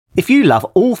If you love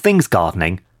all things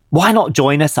gardening, why not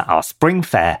join us at our spring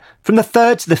fair from the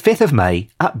 3rd to the 5th of May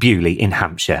at Bewley in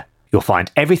Hampshire? You'll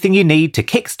find everything you need to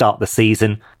kickstart the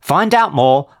season. Find out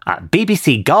more at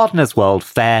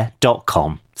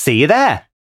bbcgardenersworldfair.com. See you there.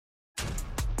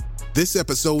 This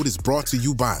episode is brought to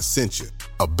you by Essentia.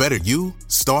 A better you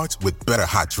starts with better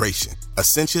hydration.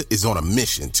 Essentia is on a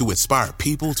mission to inspire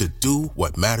people to do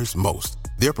what matters most.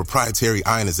 Their proprietary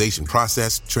ionization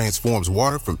process transforms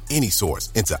water from any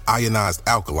source into ionized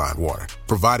alkaline water,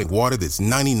 providing water that's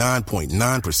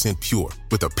 99.9% pure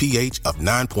with a pH of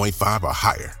 9.5 or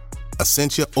higher.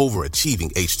 Essentia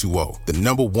Overachieving H2O, the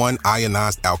 #1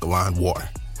 ionized alkaline water.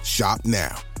 Shop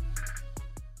now.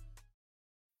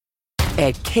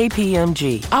 At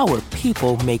KPMG, our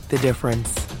people make the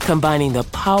difference. Combining the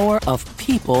power of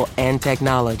people and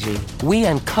technology, we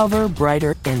uncover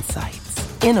brighter insights,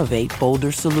 innovate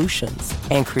bolder solutions,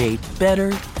 and create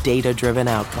better data-driven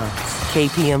outcomes.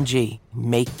 KPMG,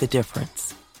 make the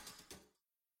difference.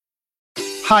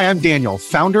 Hi, I'm Daniel,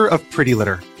 founder of Pretty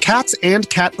Litter. Cats and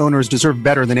cat owners deserve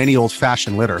better than any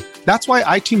old-fashioned litter. That's why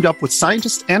I teamed up with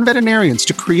scientists and veterinarians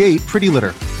to create Pretty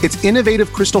Litter. Its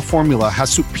innovative crystal formula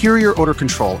has superior odor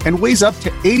control and weighs up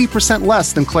to 80%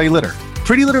 less than clay litter.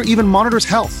 Pretty Litter even monitors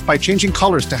health by changing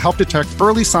colors to help detect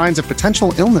early signs of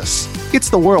potential illness. It's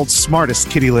the world's smartest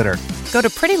kitty litter. Go to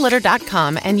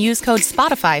prettylitter.com and use code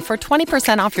SPOTIFY for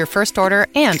 20% off your first order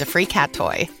and a free cat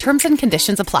toy. Terms and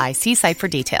conditions apply. See site for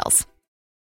details.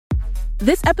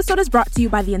 This episode is brought to you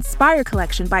by the Inspire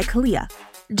Collection by Kalia.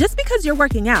 Just because you're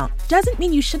working out doesn't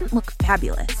mean you shouldn't look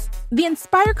fabulous. The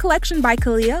Inspire Collection by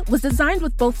Kalia was designed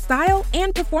with both style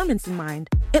and performance in mind.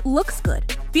 It looks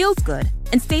good, feels good,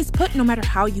 and stays put no matter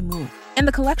how you move. And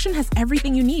the collection has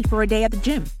everything you need for a day at the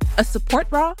gym. A support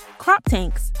bra, crop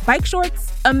tanks, bike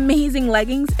shorts, amazing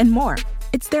leggings, and more.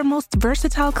 It's their most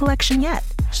versatile collection yet.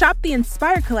 Shop the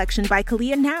Inspire Collection by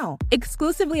Kalia now,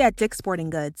 exclusively at Dick's Sporting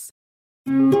Goods.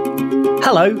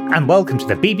 Hello and welcome to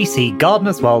the BBC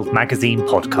Gardener's World magazine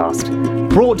podcast,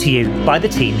 brought to you by the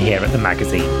team here at the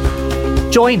magazine.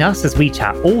 Join us as we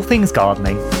chat all things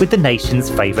gardening with the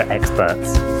nation's favourite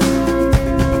experts.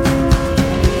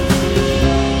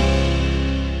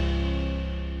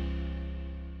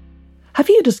 Have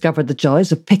you discovered the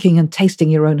joys of picking and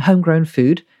tasting your own homegrown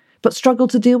food, but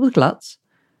struggled to deal with gluts?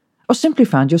 Or simply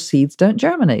found your seeds don't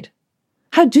germinate?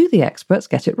 How do the experts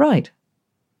get it right?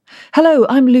 Hello,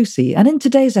 I'm Lucy, and in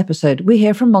today's episode we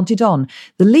hear from Monty Don,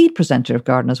 the lead presenter of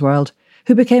Gardener's World,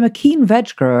 who became a keen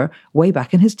veg grower way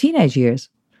back in his teenage years.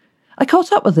 I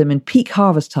caught up with him in peak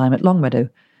harvest time at Longmeadow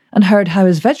and heard how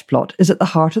his veg plot is at the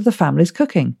heart of the family's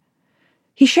cooking.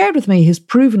 He shared with me his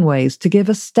proven ways to give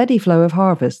a steady flow of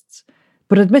harvests,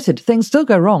 but admitted things still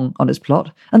go wrong on his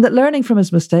plot and that learning from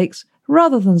his mistakes,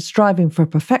 rather than striving for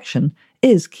perfection,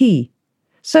 is key.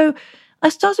 So I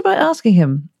started by asking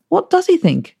him, what does he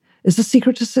think is the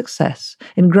secret to success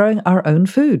in growing our own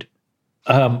food?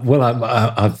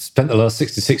 I've spent the last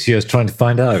 66 years trying to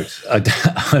find out.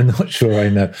 I'm not sure I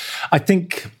know. I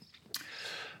think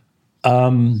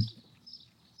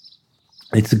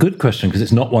it's a good question because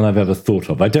it's not one I've ever thought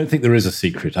of. I don't think there is a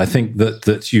secret. I think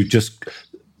that you just,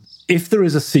 if there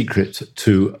is a secret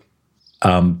to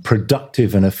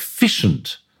productive and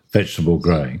efficient vegetable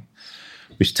growing,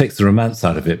 which takes the romance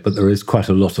out of it, but there is quite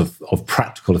a lot of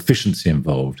practical efficiency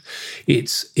involved.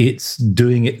 It's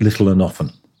doing it little and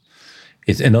often.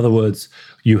 In other words,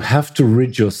 you have to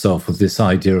rid yourself of this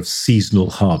idea of seasonal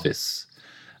harvests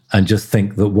and just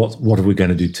think that what are we going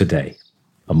to do today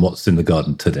and what's in the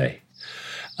garden today?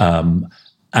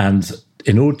 And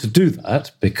in order to do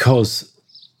that, because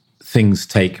things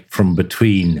take from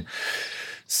between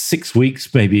 6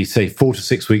 weeks, maybe say 4 to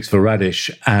 6 weeks for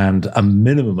radish and a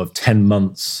minimum of 10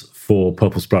 months for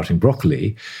purple sprouting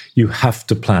broccoli, you have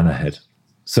to plan ahead.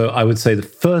 So I would say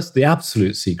the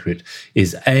absolute secret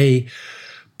is A,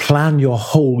 plan your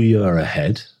whole year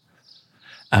ahead,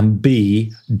 and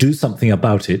B, do something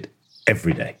about it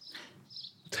every day.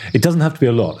 It doesn't have to be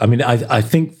a lot. I mean, I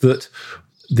think that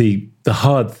the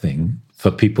hard thing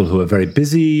for people who are very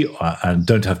busy and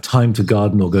don't have time to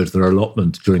garden or go to their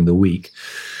allotment during the week,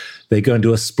 they go and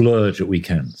do a splurge at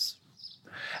weekends.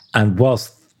 And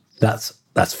whilst that's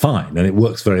fine and it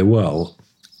works very well,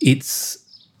 it's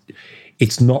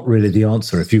not really the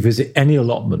answer. If you visit any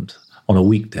allotment on a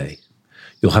weekday,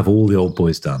 you'll have all the old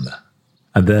boys down there.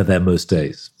 And they're there most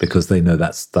days because they know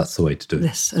that's the way to do it.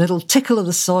 Yes, a little tickle of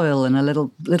the soil and a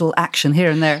little action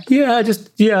here and there. Yeah, it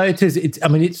is. It's a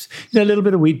little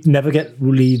bit of weed, never get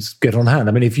weeds get on hand.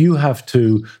 I mean, if you have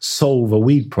to solve a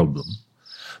weed problem,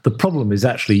 the problem is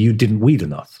actually you didn't weed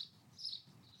enough.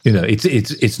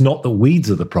 It's not the weeds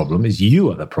are the problem, it's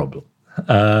you are the problem.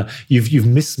 You've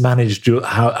mismanaged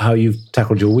how you've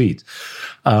tackled your weeds.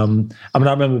 I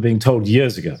remember being told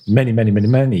years ago,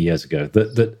 many years ago,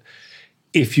 that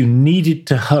if you needed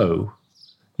to hoe,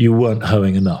 you weren't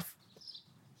hoeing enough.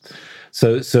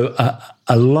 So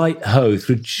a light hoe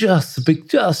through just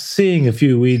seeing a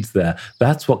few weeds there,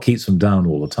 that's what keeps them down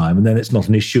all the time. And then it's not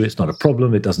an issue, it's not a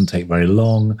problem, it doesn't take very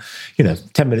long.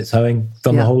 10 minutes hoeing,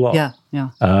 done the whole lot.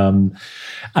 Yeah.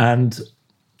 And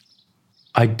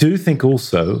I do think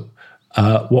also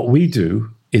what we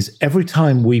do is every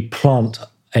time we plant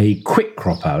a quick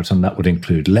crop out, and that would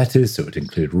include lettuce, it would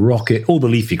include rocket, all the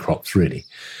leafy crops really,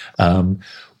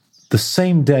 the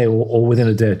same day or within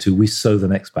a day or two, we sow the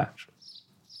next batch.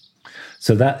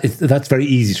 So that's very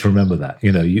easy to remember that.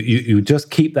 You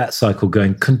just keep that cycle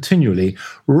going continually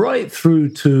right through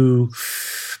to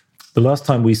the last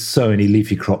time we sow any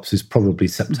leafy crops is probably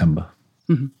September,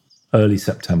 early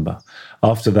September.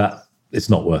 After that, it's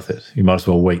not worth it. You might as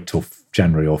well wait till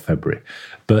January or February.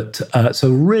 But so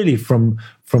really from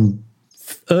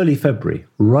early February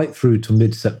right through to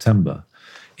mid-September,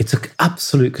 it's an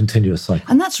absolute continuous cycle.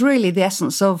 And that's really the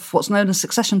essence of what's known as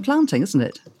succession planting, isn't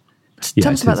it?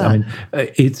 Tell us about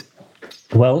that.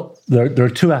 There are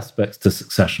two aspects to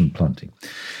succession planting.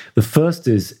 The first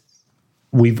is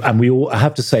I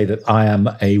have to say that I am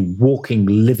a walking,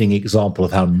 living example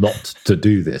of how not to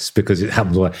do this, because it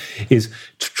happens, is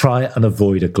to try and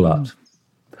avoid a glut.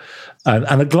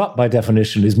 And a glut, by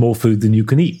definition, is more food than you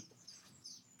can eat.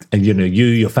 And,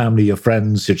 your family, your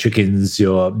friends, your chickens,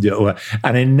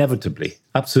 and inevitably,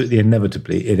 absolutely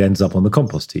inevitably, it ends up on the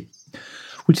compost heap,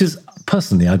 which is,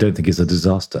 personally, I don't think is a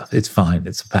disaster. It's fine.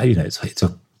 It's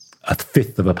a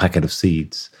fifth of a packet of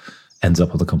seeds ends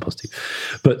up on the compost heap.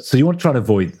 But so you want to try and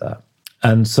avoid that.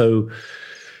 And so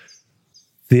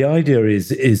the idea is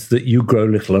that you grow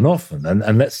little and often.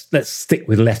 And let's stick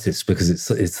with lettuce because it's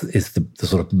the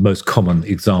sort of most common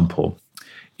example.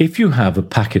 If you have a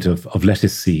packet of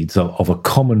lettuce seeds of a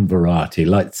common variety,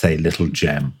 like, say, Little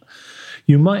Gem,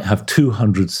 you might have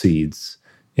 200 seeds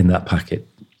in that packet.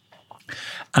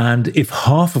 And if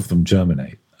half of them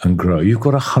germinate and grow, you've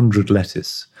got 100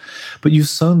 lettuce. But you've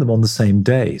sown them on the same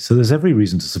day. So there's every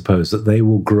reason to suppose that they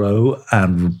will grow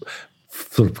and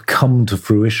sort of come to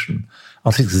fruition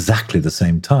at exactly the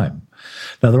same time.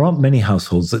 Now, there aren't many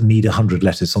households that need 100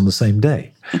 lettuce on the same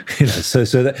day. So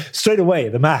that straight away,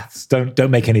 the maths don't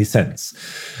make any sense.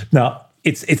 Now,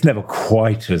 it's never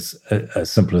quite as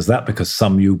simple as that, because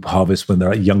some you harvest when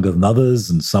they're younger than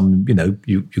others, and some,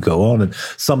 you go on, and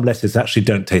some lettuce actually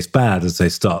don't taste bad as they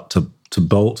start to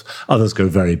bolt. Others go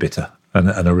very bitter and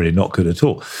are really not good at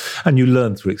all. And you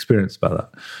learn through experience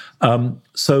about that.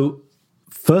 So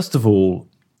first of all,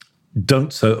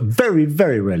 don't sow, very,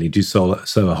 very rarely do sow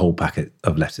a whole packet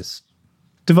of lettuce.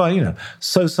 Divide,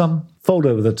 sow some, fold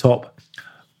over the top,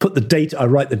 put the date, I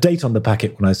write the date on the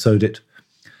packet when I sowed it,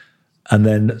 and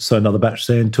then sow another batch,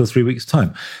 say, in 2 or 3 weeks'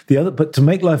 time. But to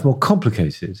make life more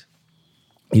complicated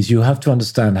is you have to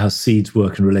understand how seeds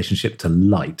work in relationship to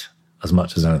light as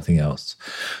much as anything else.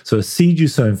 So a seed you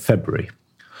sow in February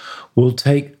will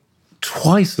take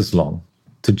twice as long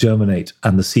to germinate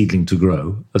and the seedling to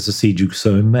grow as the seed you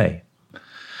sow in May.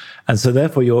 And so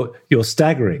therefore you're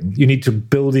staggering. You need to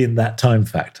build in that time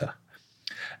factor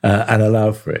and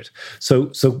allow for it.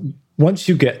 So once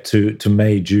you get to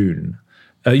May, June,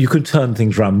 you can turn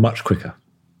things around much quicker.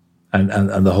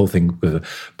 And the whole thing.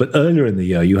 But earlier in the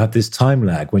year, you have this time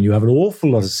lag when you have an awful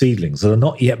lot of seedlings that are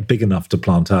not yet big enough to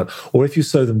plant out. Or if you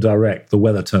sow them direct, the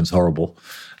weather turns horrible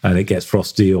and it gets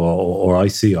frosty or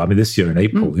icy. I mean, this year in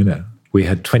April, we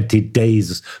had 20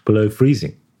 days below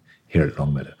freezing here at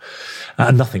Longmeadow.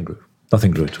 And nothing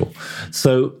grew at all.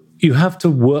 So you have to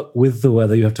work with the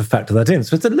weather. You have to factor that in.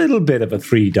 So it's a little bit of a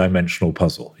three-dimensional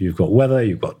puzzle. You've got weather,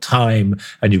 you've got time,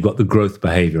 and you've got the growth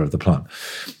behavior of the plant.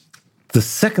 The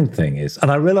second thing is,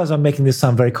 and I realize I'm making this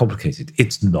sound very complicated.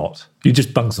 It's not. You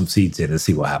just bung some seeds in and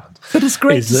see what happens. But it's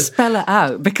great to spell it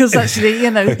out, because actually,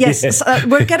 yes,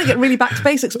 we're getting it really back to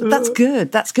basics, but that's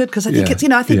good. That's good, because I think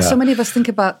it's, so many of us think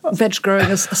about veg growing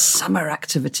as a summer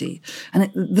activity. And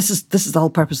this is the whole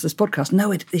purpose of this podcast.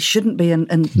 No, it shouldn't be and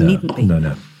needn't be.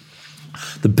 No.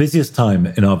 The busiest time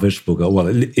in our vegetable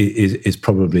garden, is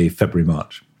probably February,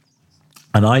 March.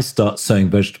 And I start sowing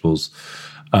vegetables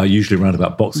usually around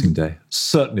about Boxing Day,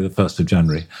 certainly the 1st of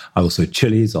January. I will sow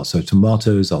chilies, I'll sow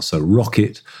tomatoes, I'll sow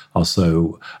rocket, I'll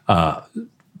sow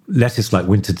lettuce like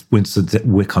winter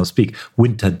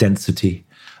density,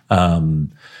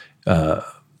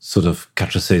 sort of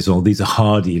quatre saison. These are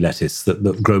hardy lettuce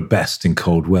that grow best in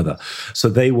cold weather. So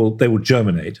they will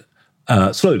germinate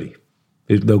slowly.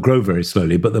 They'll grow very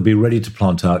slowly, but they'll be ready to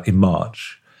plant out in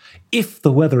March. if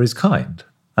the weather is kind.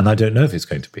 And I don't know if it's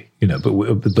going to be,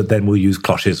 but then we'll use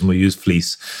cloches and we'll use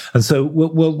fleece. And so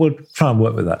we'll try and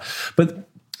work with that. But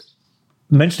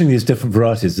mentioning these different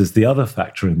varieties is the other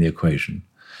factor in the equation,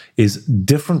 is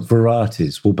different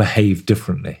varieties will behave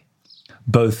differently,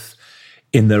 both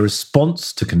in their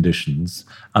response to conditions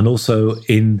and also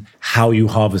in how you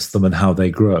harvest them and how they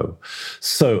grow.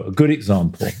 So a good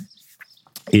example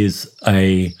is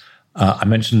I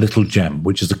mentioned Little Gem,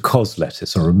 which is a cos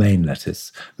lettuce or romaine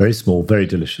lettuce, very small, very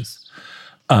delicious.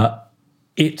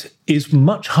 It is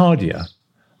much hardier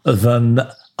than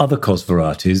other cos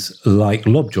varieties like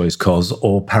Lobjoy's cos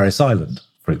or Paris Island,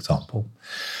 for example.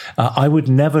 I would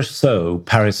never sow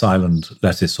Paris Island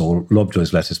lettuce or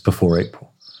Lobjoy's lettuce before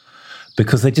April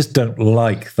because they just don't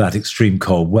like that extreme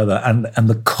cold weather, and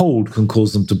the cold can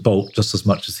cause them to bolt just as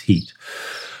much as heat.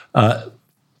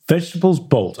 Vegetables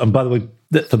bolt, and by the way,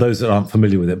 for those that aren't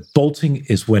familiar with it, bolting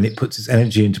is when it puts its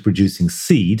energy into producing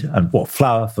seed, and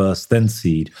flower first, then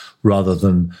seed, rather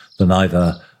than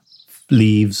either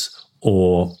leaves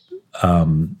or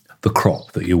the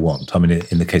crop that you want. I mean,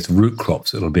 in the case of root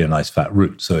crops, it'll be a nice fat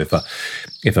root. So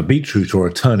if a beetroot or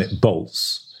a turnip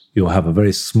bolts, you'll have a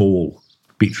very small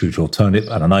beetroot or turnip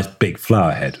and a nice big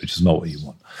flower head, which is not what you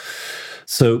want.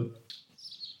 So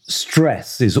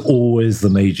stress is always the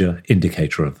major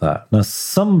indicator of that. Now,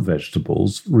 some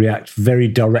vegetables react very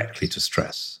directly to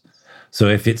stress. So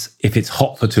if it's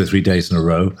hot for 2 or 3 days in a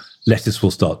row, lettuce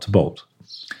will start to bolt.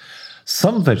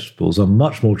 Some vegetables are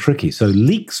much more tricky. So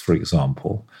leeks, for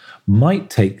example,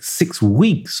 might take 6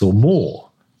 weeks or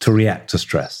more to react to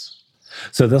stress.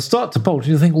 So they'll start to bolt,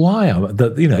 and you think, why?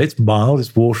 It's mild,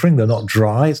 it's watering, they're not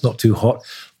dry, it's not too hot.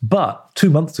 But 2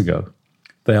 months ago,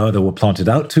 they either were planted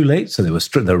out too late, so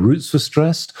their roots were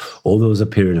stressed, or there was a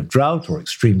period of drought or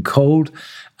extreme cold,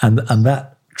 and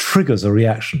that triggers a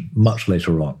reaction much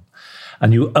later on.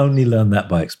 And you only learn that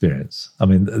by experience. I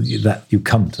mean, that you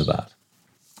come to that.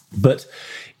 But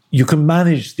you can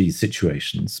manage these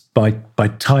situations by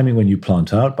timing when you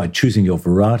plant out, by choosing your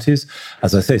varieties.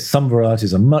 As I say, some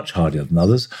varieties are much hardier than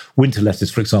others. Winter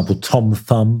lettuce, for example, Tom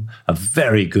Thumb, a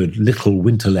very good little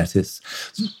winter lettuce,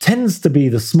 tends to be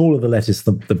the smaller the lettuce,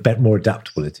 the more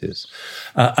adaptable it is.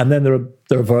 And then there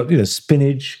are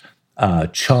spinach.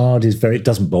 Chard is it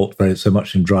doesn't bolt so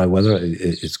much in dry weather.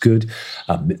 It's good.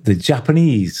 The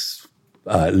Japanese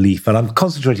leaf, and I'm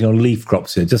concentrating on leaf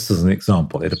crops here just as an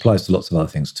example. It applies to lots of other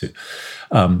things too.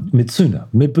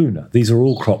 Mibuna, these are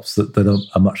all crops that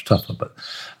are much tougher, but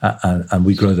and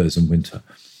we grow those in winter.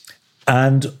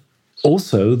 And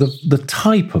also the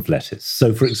type of lettuce.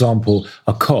 So, for example,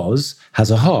 a cos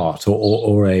has a heart,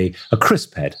 or a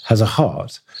crisp head has a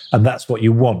heart, and that's what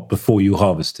you want before you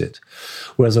harvest it.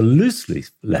 Whereas a loose leaf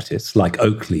lettuce, like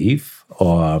oak leaf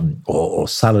or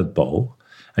salad bowl,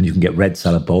 and you can get red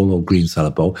salad bowl or green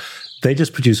salad bowl, they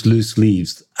just produce loose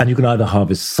leaves, and you can either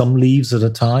harvest some leaves at a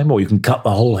time, or you can cut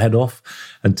the whole head off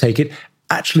and take it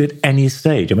actually at any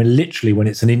stage. I mean, literally when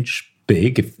it's an inch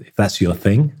big, if that's your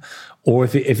thing, or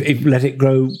if let it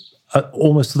grow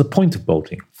almost to the point of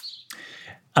bolting.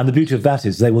 And the beauty of that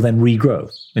is they will then regrow,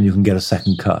 and you can get a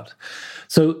second cut.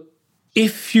 So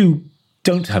if you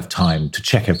don't have time to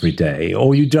check every day,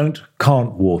 or you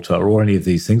can't water or any of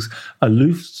these things, a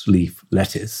loose leaf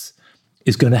lettuce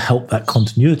is going to help that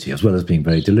continuity as well as being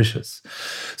very delicious.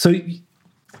 So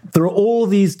there are all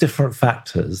these different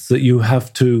factors that you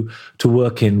have to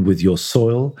work in with your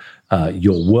soil,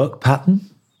 your work pattern.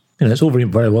 It's all very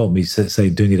well me say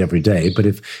doing it every day, but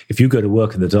if you go to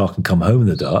work in the dark and come home in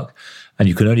the dark, and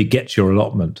you can only get your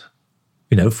allotment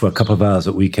for a couple of hours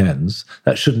at weekends,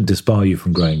 that shouldn't disbar you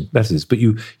from growing lettuce, but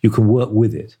you can work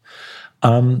with it.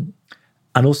 And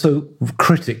also,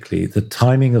 critically, the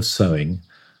timing of sowing,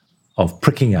 of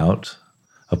pricking out,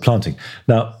 of planting.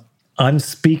 Now, I'm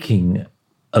speaking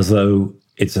as though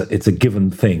it's a given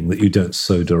thing that you don't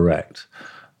sow direct.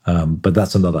 But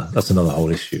that's another whole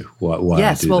issue. Why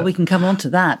yes, well, that. We can come on to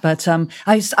that. But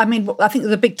I think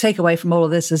the big takeaway from all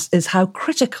of this is how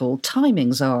critical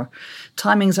timings are.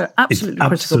 Timings are absolutely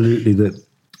critical. Absolutely.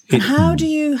 And how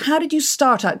did you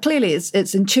start out? Clearly,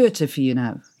 it's intuitive for you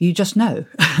now. You just know.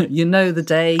 You know the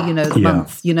day, you know the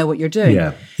month, you know what you're doing.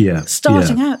 Yeah.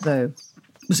 Starting out, though,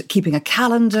 was it keeping a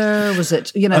calendar? Was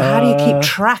it, how do you keep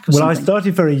track of something? Well, I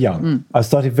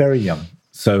started very young.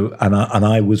 So, and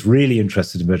I was really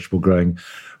interested in vegetable growing.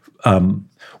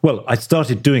 I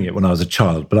started doing it when I was a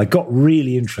child, but I got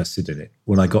really interested in it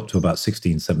when I got to about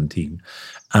 16, 17.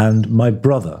 And my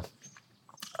brother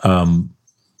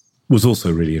was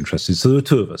also really interested. So there were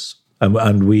two of us.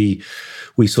 And we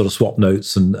sort of swapped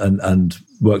notes and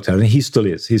worked out. And he still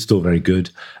is. He's still very good.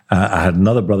 I had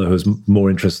another brother who was more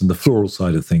interested in the floral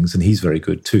side of things, and he's very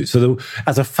good too. So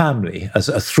as a family, as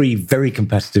three very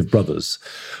competitive brothers,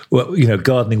 well,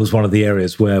 gardening was one of the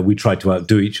areas where we tried to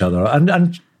outdo each other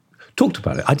and talked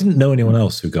about it. I didn't know anyone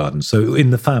else who gardened. So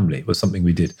in the family, it was something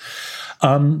we did.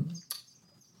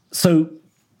 So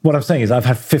what I'm saying is I've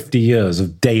had 50 years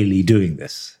of daily doing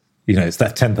this. It's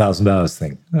that 10,000 hours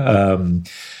thing.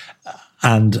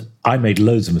 And I made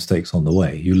loads of mistakes on the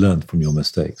way. You learn from your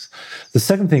mistakes. The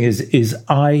second thing is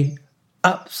I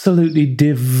absolutely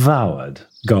devoured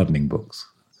gardening books.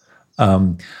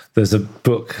 There's a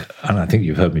book, and I think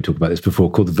you've heard me talk about this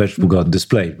before, called The Vegetable Garden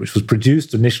Displayed, which was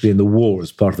produced initially in the war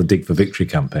as part of the Dig for Victory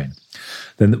campaign.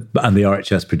 And the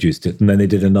RHS produced it, and then they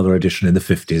did another edition in the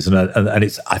 50s, and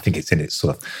I think it's in its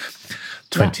sort of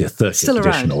 20th, 30th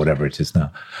edition or whatever it is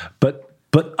now. But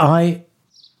I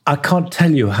can't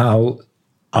tell you how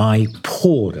I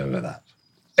pored over that.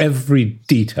 Every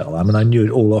detail. I mean, I knew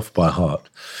it all off by heart.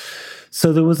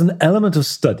 So there was an element of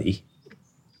study,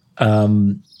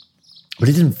 but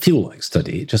it didn't feel like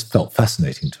study. It just felt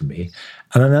fascinating to me.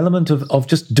 And an element of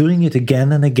just doing it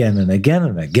again and again and again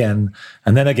and again,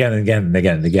 and then again and again and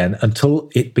again and again, until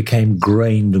it became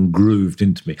grained and grooved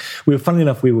into me. Funnily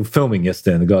enough, we were filming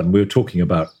yesterday in the garden. We were talking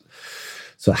about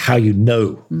how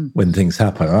when things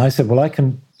happen. And I said, well,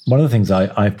 one of the things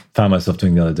I found myself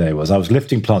doing the other day was I was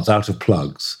lifting plants out of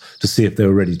plugs to see if they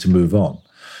were ready to move on.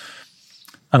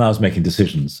 And I was making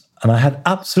decisions. And I had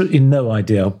absolutely no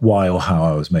idea why or how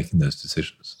I was making those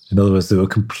decisions. In other words, they were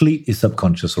completely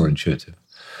subconscious or intuitive.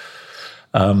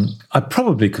 I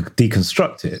probably could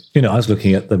deconstruct it. I was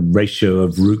looking at the ratio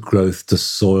of root growth to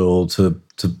soil, to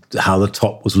how the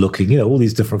top was looking, all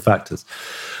these different factors.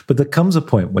 But there comes a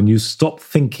point when you stop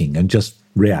thinking and just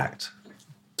react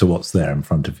to what's there in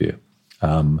front of you.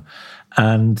 And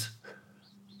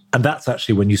that's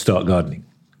actually when you start gardening.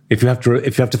 If you have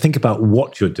to think about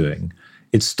what you're doing,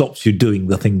 it stops you doing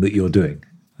the thing that you're doing.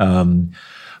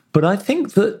 But I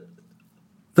think that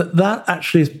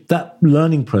actually that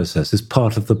learning process is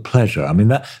part of the pleasure. I mean,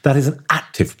 that is an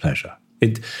active pleasure.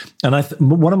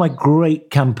 One of my great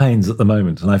campaigns at the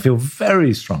moment, and I feel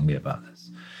very strongly about this,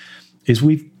 is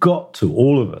we've got to,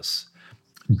 all of us,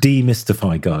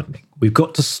 demystify gardening. We've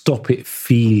got to stop it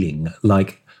feeling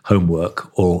like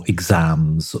homework or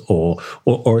exams or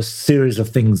a series of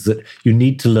things that you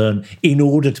need to learn in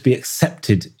order to be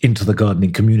accepted into the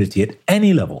gardening community at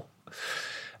any level.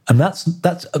 And that's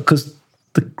because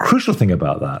the crucial thing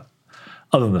about that,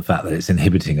 other than the fact that it's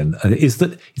inhibiting, is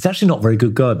that it's actually not very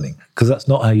good gardening, because that's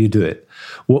not how you do it.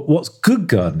 What's good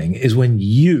gardening is when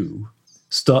you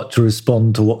start to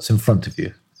respond to what's in front of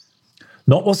you.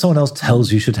 Not what someone else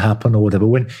tells you should happen or whatever,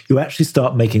 when you actually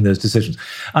start making those decisions.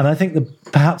 And I think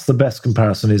perhaps the best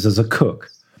comparison is as a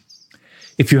cook.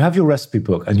 If you have your recipe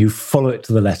book and you follow it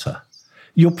to the letter,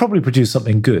 you'll probably produce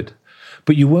something good,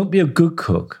 but you won't be a good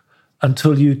cook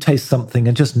until you taste something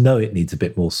and just know it needs a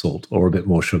bit more salt or a bit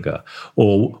more sugar,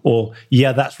 or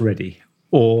yeah, that's ready.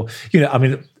 Or,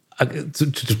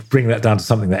 to bring that down to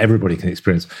something that everybody can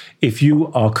experience, if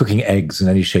you are cooking eggs in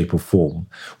any shape or form,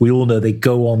 we all know they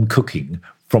go on cooking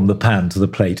from the pan to the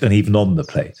plate and even on the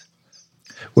plate.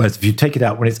 Whereas if you take it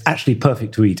out when it's actually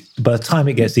perfect to eat, by the time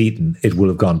it gets eaten, it will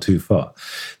have gone too far.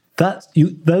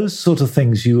 Those sort of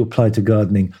things you apply to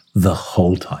gardening the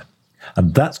whole time.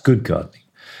 And that's good gardening.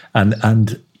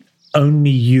 And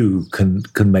only you can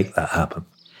make that happen.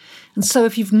 And so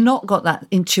if you've not got that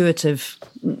intuitive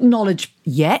knowledge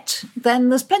yet, then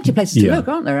there's plenty of places to look,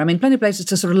 aren't there? I mean, plenty of places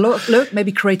to sort of look,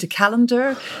 maybe create a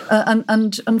calendar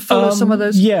and follow some of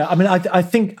those. Yeah, I mean, I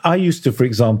think I used to, for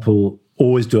example,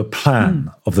 always do a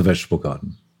plan of the vegetable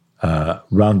garden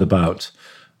round about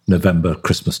November,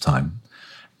 Christmas time.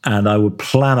 And I would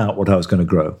plan out what I was going to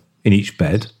grow in each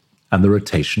bed and the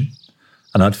rotation,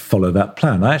 and I'd follow that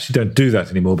plan. I actually don't do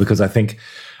that anymore because I think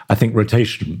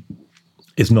rotation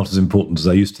is not as important as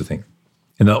I used to think,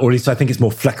 or at least I think it's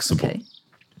more flexible. Okay.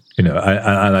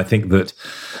 And I think that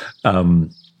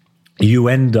you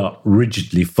end up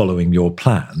rigidly following your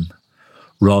plan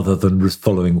rather than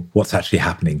following what's actually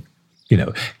happening.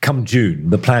 Come June,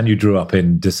 the plan you drew up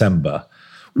in December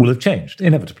will have changed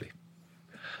inevitably.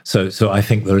 So I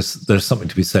think there's something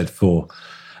to be said for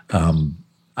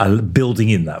building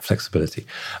in that flexibility.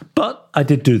 But I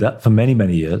did do that for many,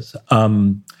 many years.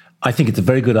 I think it's a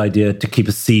very good idea to keep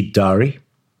a seed diary.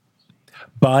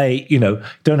 Don't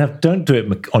do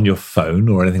it on your phone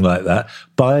or anything like that.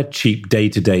 Buy a cheap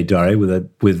day-to-day diary with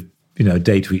a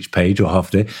day to each page or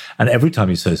half a day. And every time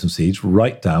you sow some seeds,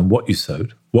 write down what you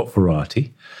sowed, what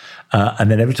variety. And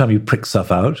then every time you prick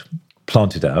stuff out,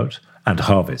 plant it out and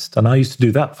harvest. And I used to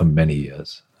do that for many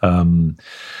years. And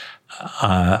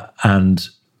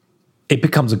it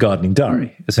becomes a gardening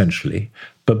diary, essentially.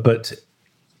 But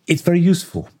it's very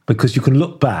useful because you can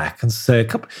look back and say,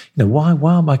 why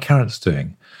are my carrots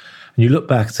doing? And you look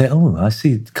back and say, I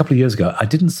see, a couple of years ago, I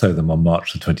didn't sow them on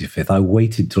March the 25th. I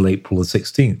waited till April the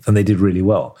 16th, and they did really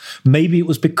well. Maybe it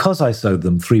was because I sowed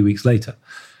them 3 weeks later.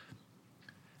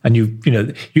 And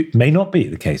it may not be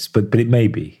the case, but it may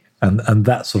be. And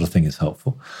that sort of thing is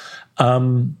helpful.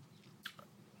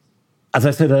 As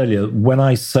I said earlier, when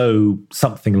I sow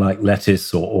something like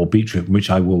lettuce or beetroot, in which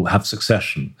I will have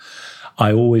succession,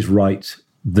 I always write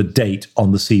the date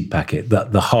on the seed packet,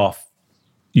 the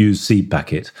half-used seed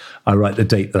packet. I write the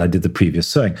date that I did the previous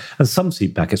sowing. And some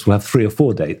seed packets will have 3 or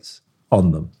 4 dates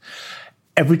on them.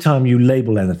 Every time you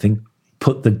label anything,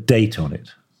 put the date on it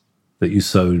that you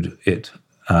sowed it.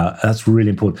 That's really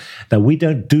important. Now, we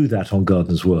don't do that on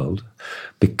Gardener's World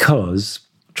because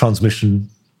transmission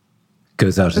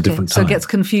goes out at a different time. So it gets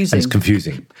confusing. And it's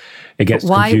confusing. It gets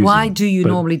confusing. Why do you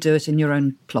normally do it in your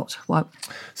own plot? Why?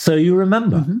 So you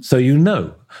remember. So you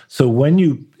know. So when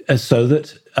you so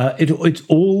that it's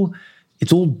all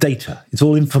data. It's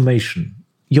all information.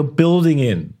 You're building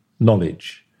in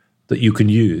knowledge that you can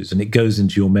use, and it goes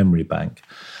into your memory bank.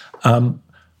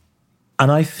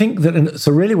 And I think that,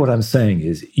 so really what I'm saying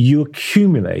is you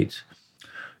accumulate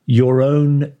your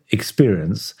own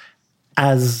experience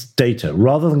as data,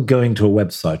 rather than going to a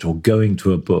website or going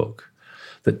to a book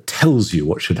that tells you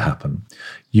what should happen.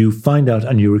 You find out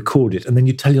and you record it, and then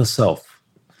you tell yourself.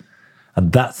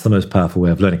 And that's the most powerful way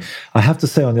of learning. I have to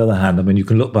say, on the other hand, I mean, you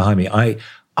can look behind me,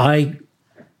 I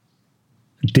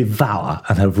devour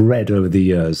and have read over the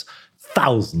years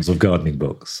thousands of gardening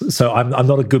books. So I'm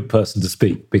not a good person to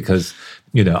speak because,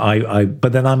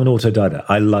 but then I'm an autodidact.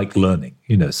 I like learning,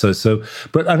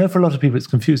 but I know for a lot of people it's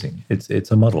confusing.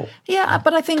 It's a muddle. Yeah,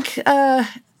 but I think,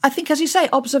 as you say,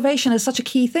 observation is such a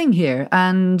key thing here.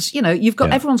 And,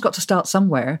 everyone's got to start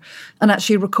somewhere, and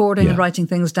actually recording and writing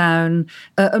things down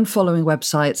and following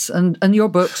websites and your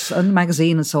books and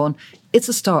magazine and so on. It's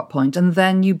a start point, and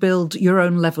then you build your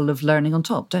own level of learning on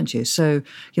top, don't you? So,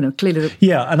 clearly...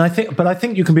 Yeah, and I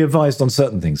think you can be advised on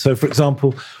certain things. So, for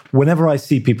example, whenever I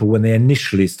see people when they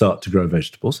initially start to grow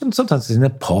vegetables, and sometimes it's in a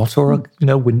pot or on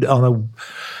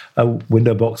a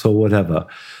window box or whatever,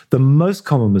 the most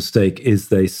common mistake is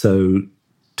they sow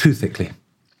too thickly.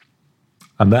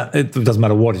 And that it doesn't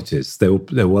matter what it is. They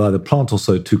will either plant or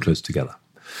sow too close together.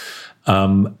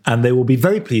 And they will be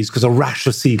very pleased because a rash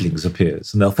of seedlings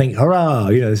appears, and they'll think, hurrah,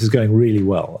 this is going really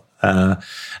well. And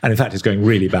in fact, it's going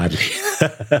really badly.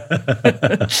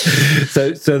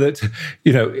 so that,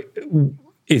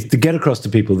 is to get across to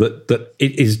people that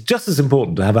it is just as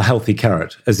important to have a healthy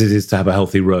carrot as it is to have a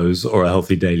healthy rose or a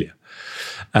healthy dahlia.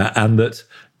 And that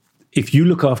if you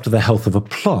look after the health of a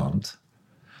plant,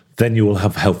 then you will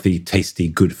have healthy, tasty,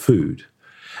 good food.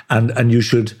 And you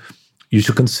should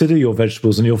consider your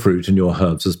vegetables and your fruit and your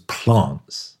herbs as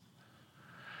plants.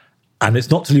 And it's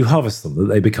not till you harvest them that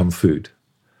they become food.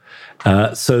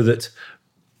 So that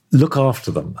look after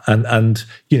them. And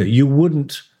you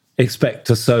wouldn't expect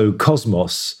to sow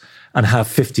cosmos and have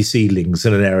 50 seedlings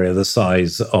in an area the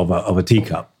size of a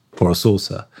teacup or a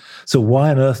saucer. So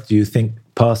why on earth do you think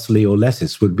parsley or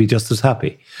lettuce would be just as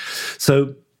happy?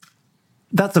 So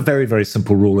that's a very, very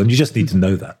simple rule, and you just need to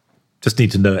know that. Just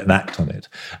need to know it and act on it.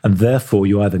 And therefore,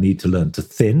 you either need to learn to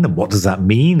thin, and what does that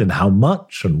mean, and how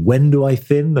much, and when do I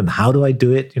thin, and how do I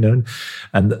do it, and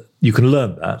you can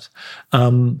learn that.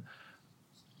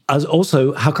 As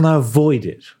also, how can I avoid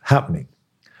it happening?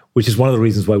 Which is one of the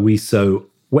reasons why we sow,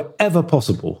 wherever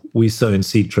possible, we sow in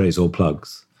seed trays or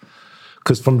plugs.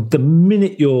 Because from the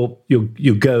minute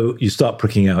you start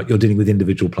pricking out, you're dealing with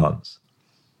individual plants,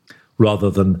 rather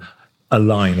than a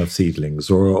line of seedlings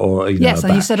or yes,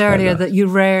 and you said earlier that you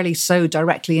rarely sow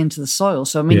directly into the soil.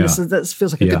 So I mean, this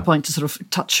feels like a good point to sort of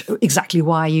touch exactly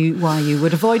why you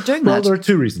would avoid doing that. Well, there are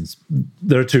two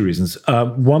reasons.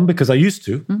 One, because I used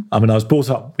to. I mean, I was brought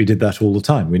up. We did that all the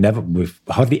time. We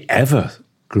hardly ever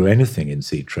grew anything in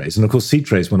seed trays, and of course, seed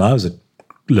trays when I was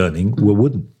learning were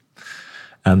wooden.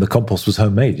 And the compost was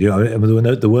homemade.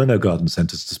 There were no garden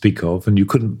centres to speak of, and you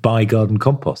couldn't buy garden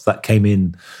compost. That came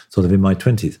in sort of in my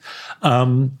 20s.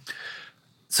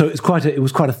 So it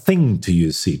was quite a thing to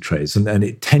use seed trays, and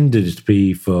it tended to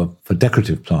be for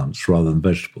decorative plants rather than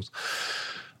vegetables.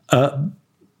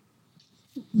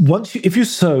 If you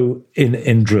sow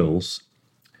in drills,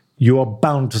 you are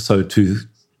bound to sow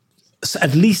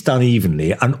at least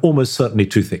unevenly and almost certainly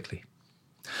too thickly.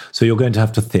 So you're going to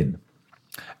have to thin.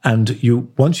 And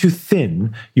once you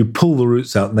thin, you pull the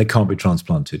roots out and they can't be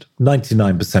transplanted.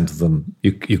 99% of them,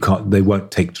 they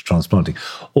won't take to transplanting.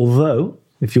 Although,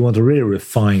 if you want a really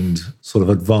refined sort of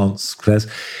advanced class,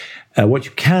 what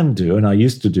you can do, and I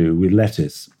used to do with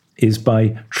lettuce, is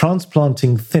by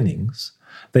transplanting thinnings,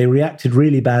 they reacted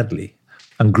really badly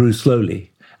and grew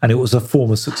slowly, and it was a form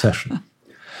of succession.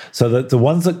 So that the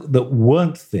ones that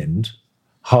weren't thinned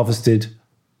harvested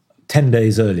 10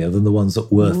 days earlier than the ones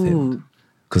that were thinned,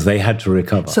 because they had to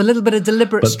recover. So a little bit of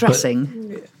deliberate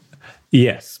stressing.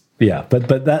 Yes, yeah,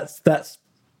 but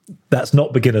that's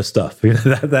not beginner stuff,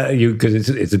 because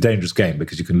it's a dangerous game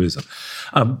because you can lose them.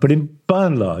 But by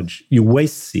and large, you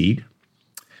waste seed,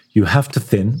 you have to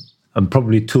thin, and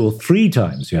probably 2 or 3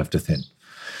 times you have to thin.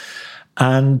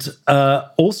 And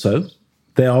also,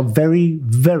 they are very,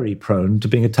 very prone to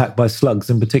being attacked by slugs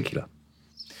in particular.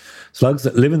 Slugs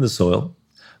that live in the soil,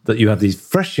 that you have these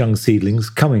fresh young seedlings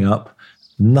coming up,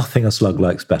 nothing a slug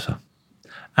likes better.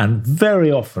 And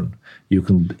very often, you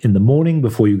can, in the morning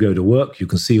before you go to work, you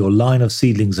can see your line of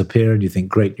seedlings appear and you think,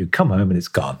 great, you come home and it's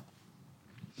gone.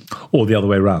 Or the other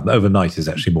way around, overnight is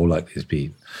actually more likely to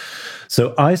be.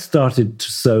 So I started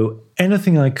to sow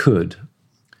anything I could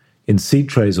in seed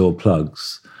trays or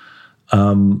plugs.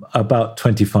 About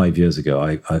 25 years ago,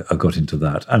 I got into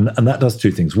that. And that does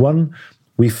 2 things. One,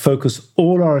 we focus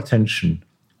all our attention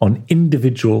on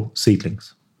individual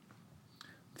seedlings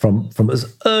from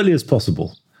as early as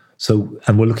possible.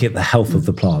 And we're looking at the health of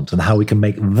the plant and how we can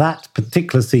make that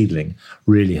particular seedling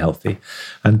really healthy.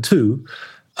 And 2,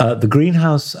 the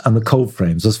greenhouse and the cold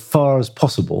frames, as far as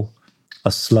possible,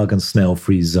 are slug and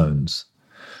snail-free zones.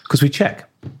 Because we check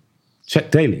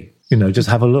daily, just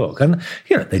have a look. And,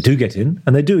 they do get in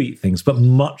and they do eat things, but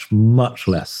much, much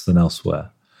less than elsewhere.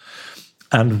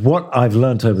 And what I've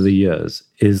learned over the years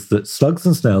is that slugs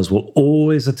and snails will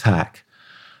always attack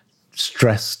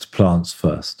stressed plants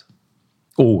first.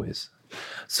 Always.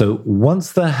 So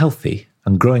once they're healthy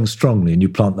and growing strongly and you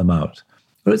plant them out,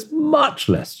 there is much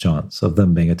less chance of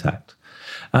them being attacked.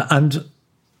 And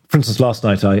for instance, last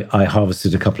night I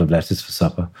harvested a couple of lettuce for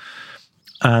supper,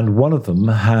 and one of them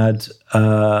had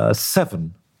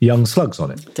 7 young slugs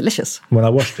on it. Delicious. When I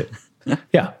washed it.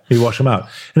 Yeah, you wash them out.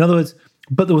 In other words,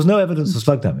 but there was no evidence of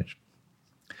slug damage.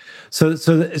 So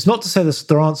it's not to say that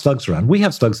there aren't slugs around. We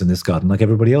have slugs in this garden like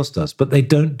everybody else does, but they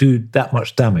don't do that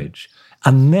much damage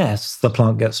unless the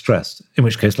plant gets stressed, in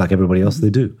which case, like everybody else,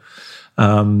 they do.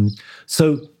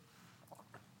 So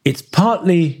it's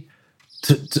partly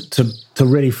to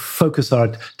really focus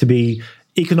to be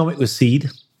economic with seed,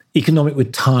 economic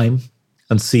with time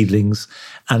and seedlings,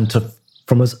 and to,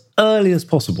 from as early as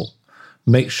possible,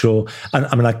 make sure, and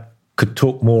I mean, I could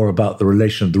talk more about the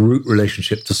root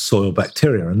relationship to soil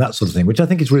bacteria and that sort of thing, which I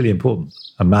think is really important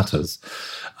and matters.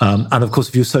 And of course,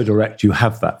 if you're so direct, you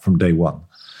have that from day one.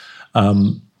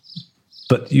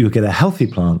 But you get a healthy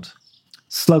plant,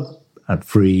 slug and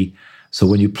free, so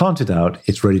when you plant it out,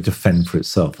 it's ready to fend for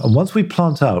itself. And once we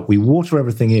plant out, we water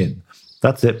everything in.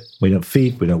 That's it. We don't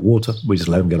feed, we don't water, we just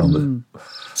let them get on with it.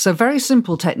 So very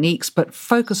simple techniques, but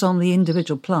focus on the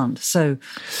individual plant. So,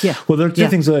 yeah. Well, there are 2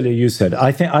 things earlier you said.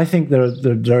 I think there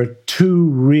are 2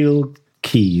 real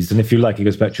keys, and if you like, it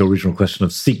goes back to your original question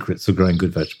of secrets of growing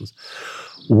good vegetables.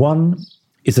 One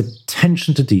is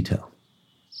attention to detail,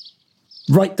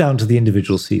 right down to the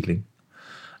individual seedling,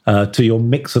 to your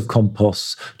mix of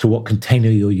composts, to what container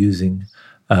you're using,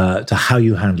 to how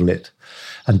you handle it.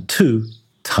 And 2,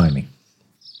 timing.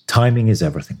 Timing is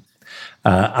everything.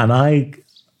 And I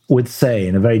would say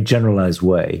in a very generalized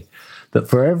way that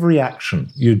for every action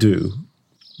you do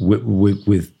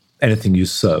with anything you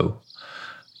sow,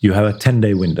 you have a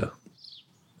 10-day window.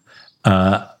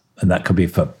 And that could be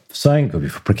for sowing, it could be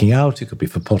for pricking out, it could be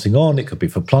for potting on, it could be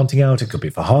for planting out, it could be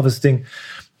for harvesting.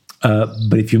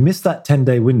 But if you miss that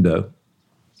 10-day window,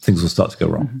 things will start to go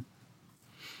wrong.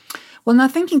 Mm-hmm. Well, now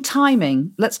thinking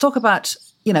timing, let's talk about,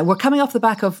 we're coming off the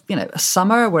back of, a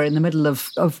summer. We're in the middle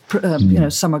of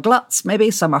summer gluts, maybe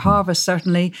summer harvest,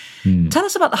 certainly. Tell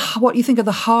us about what you think are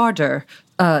the harder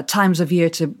times of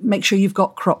year to make sure you've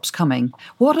got crops coming.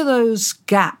 What are those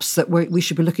gaps that we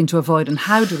should be looking to avoid, and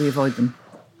how do we avoid them?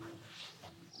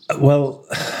 Well,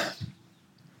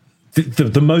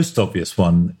 the most obvious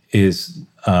one is,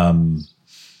 I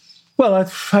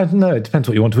don't know, it depends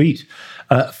what you want to eat.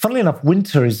 Funnily enough,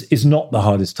 winter is not the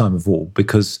hardest time of all,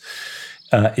 because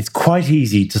it's quite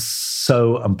easy to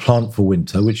sow and plant for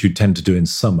winter, which you tend to do in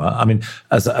summer. I mean,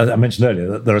 as I mentioned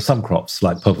earlier, there are some crops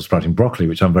like purple sprouting broccoli,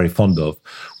 which I'm very fond of,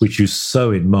 which you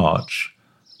sow in March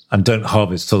and don't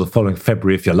harvest till the following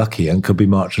February if you're lucky, and could be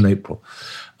March and April.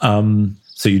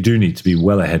 So you do need to be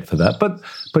well ahead for that. But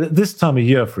at this time of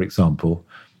year, for example,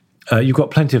 you've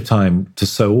got plenty of time to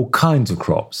sow all kinds of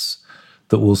crops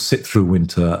that will sit through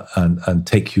winter and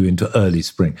take you into early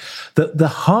spring. The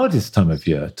hardest time of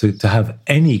year to have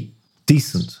any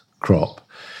decent crop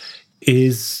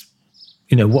is,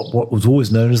 what was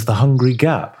always known as the hungry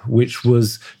gap, which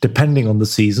was, depending on the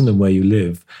season and where you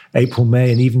live, April,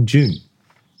 May, and even June.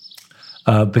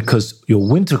 Because your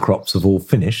winter crops have all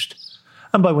finished.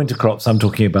 And by winter crops, I'm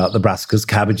talking about the brassicas,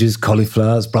 cabbages,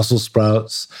 cauliflowers, Brussels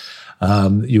sprouts.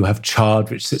 You have chard,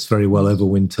 which sits very well over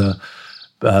winter.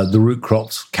 The root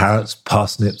crops, carrots,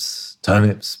 parsnips,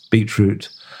 turnips, beetroot.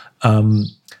 But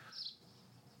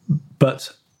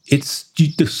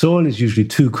the soil is usually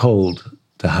too cold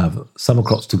to have summer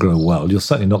crops to grow well. You're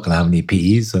certainly not going to have any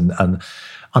peas and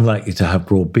unlikely to have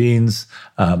broad beans.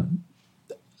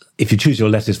 If you choose your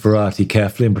lettuce variety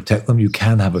carefully and protect them, you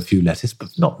can have a few lettuce, but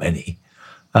not many.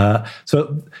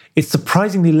 So it's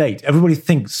surprisingly late. Everybody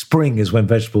thinks spring is when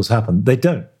vegetables happen. They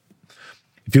don't.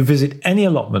 If you visit any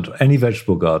allotment or any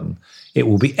vegetable garden, it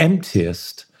will be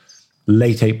emptiest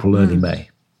late April, early May.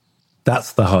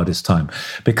 That's the hardest time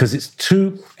because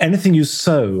anything you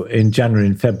sow in January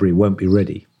and February won't be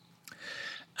ready.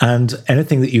 And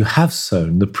anything that you have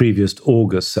sown the previous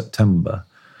August, September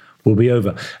will be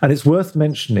over. And it's worth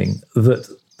mentioning that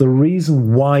the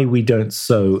reason why we don't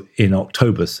sow in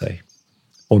October, say,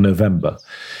 or November,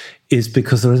 is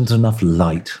because there isn't enough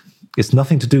light. It's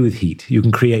nothing to do with heat. You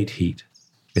can create heat.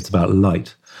 It's about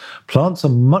light. Plants are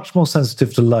much more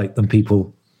sensitive to light than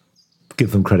people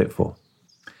give them credit for.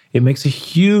 It makes a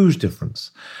huge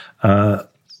difference,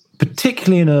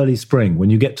 particularly in early spring. When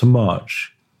you get to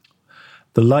March,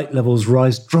 the light levels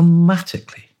rise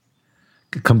dramatically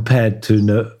compared to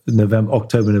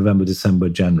October, November, December,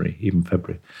 January, even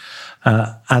February.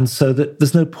 And so that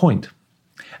there's no point.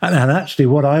 And actually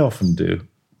what I often do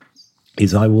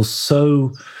is I will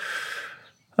sow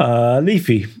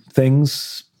leafy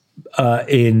things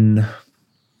in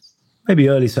maybe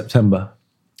early September.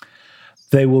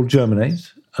 They will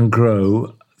germinate and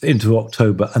grow into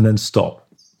October and then stop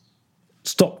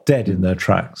dead in their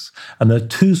tracks. And they're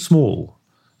too small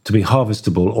to be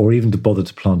harvestable or even to bother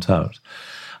to plant out.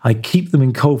 I keep them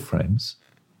in cold frames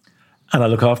and I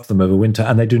look after them over winter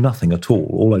and they do nothing at all.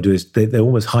 All I do is they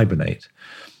almost hibernate.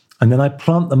 And then I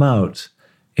plant them out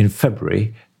in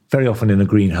February, very often in a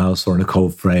greenhouse or in a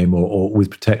cold frame or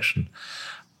with protection.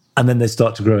 And then they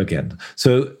start to grow again.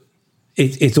 So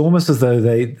it's almost as though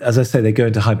they go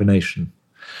into hibernation,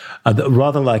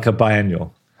 rather like a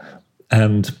biennial.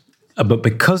 But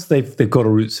because they've got a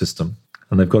root system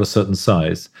and they've got a certain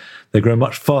size, they grow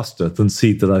much faster than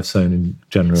seed that I've sown in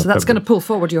January. So that's going to pull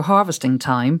forward your harvesting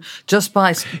time just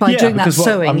by doing that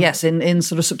sowing, in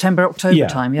sort of September, October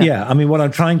time. Yeah. Yeah. I mean, what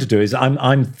I'm trying to do is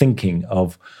I'm thinking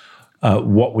of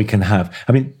what we can have.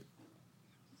 I mean,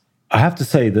 I have to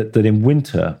say that in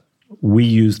winter, we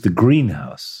use the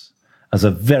greenhouse as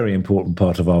a very important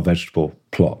part of our vegetable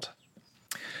plot.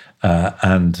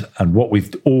 And what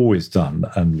we've always done,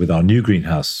 and with our new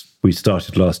greenhouse we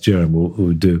started last year and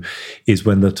we'll do, is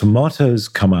when the tomatoes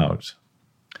come out,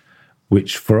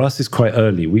 which for us is quite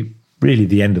early,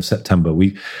 the end of September,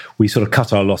 we sort of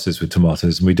cut our losses with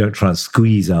tomatoes and we don't try and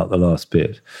squeeze out the last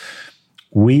bit.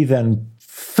 We then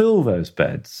fill those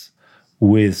beds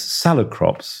with salad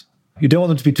crops. You don't want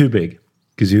them to be too big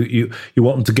because you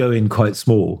want them to go in quite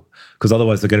small because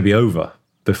otherwise they're going to be over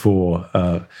before...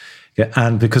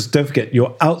 and because don't forget,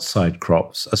 your outside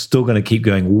crops are still going to keep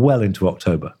going well into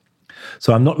October.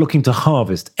 So I'm not looking to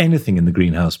harvest anything in the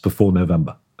greenhouse before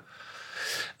November.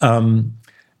 And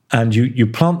you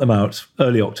plant them out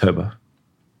early October.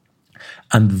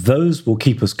 And those will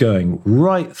keep us going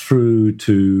right through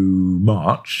to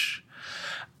March.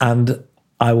 And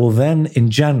I will then, in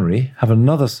January, have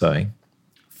another sowing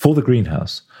for the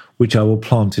greenhouse, which I will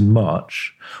plant in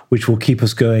March, which will keep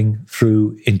us going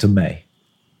through into May.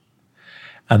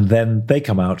 And then they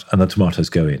come out and the tomatoes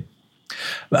go in.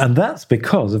 And that's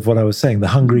because of what I was saying, the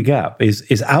hungry gap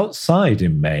is outside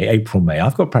in April, May.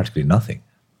 I've got practically nothing,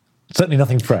 certainly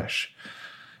nothing fresh.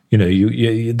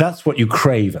 That's what you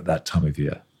crave at that time of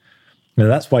year.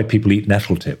 That's why people eat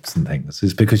nettle tips and things,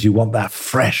 is because you want that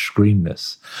fresh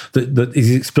greenness that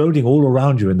is exploding all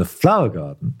around you in the flower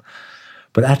garden,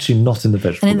 but actually not in the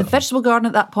vegetable garden. And in the vegetable garden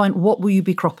at that point, what will you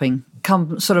be cropping?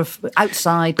 Come sort of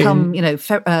outside,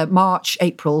 March,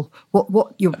 April.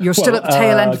 What you're still at the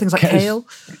tail end of things like kale?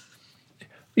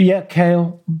 Yeah,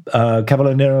 kale,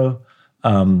 Cavolo Nero.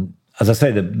 As I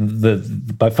say,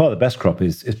 the by far the best crop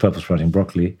is purple sprouting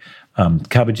broccoli,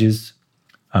 cabbages,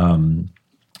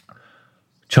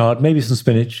 chard, maybe some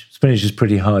spinach. Spinach is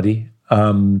pretty hardy.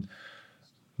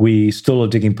 We still are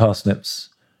digging parsnips,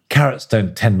 Carrots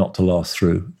tend not to last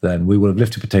through then. We will have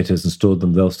lifted potatoes and stored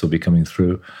them. They'll still be coming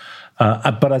through.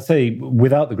 But I'd say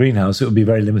without the greenhouse, it would be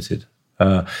very limited.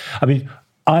 I mean,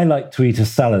 I like to eat a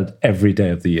salad every day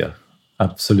of the year.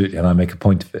 Absolutely. And I make a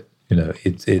point of it. You know,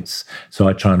 it's so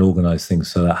I try and organize things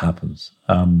so that happens.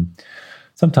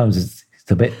 Sometimes it's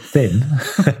a bit thin,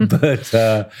 but,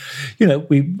 you know,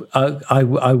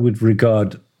 I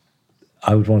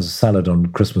would want a salad on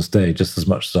Christmas Day just as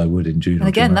much as I would in June. And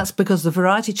again, that's because the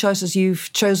variety choices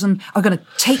you've chosen are going to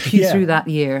take you through that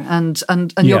year. And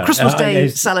your Christmas Day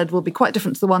salad will be quite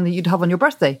different to the one that you'd have on your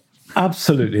birthday.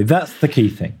 Absolutely. That's the key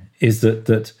thing, is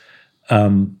that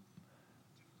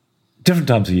different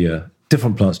times of year,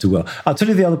 different plants do well. I'll tell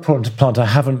you the other plant I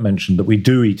haven't mentioned that we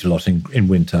do eat a lot in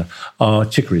winter are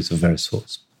chicories of various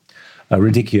sorts.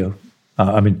 Radicchio.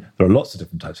 I mean, there are lots of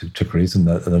different types of chicories, and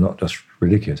they're not just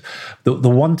radicchios. The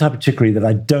one type of chicory that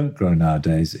I don't grow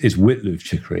nowadays is Witloof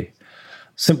chicory,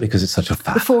 simply because it's such a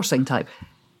fat. The forcing type.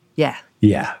 Yeah.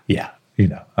 Yeah. You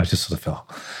know, I just sort of feel,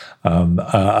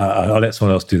 I'll let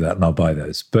someone else do that and I'll buy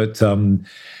those. But, I mean,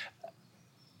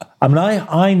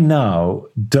 I now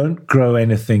don't grow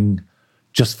anything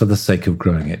just for the sake of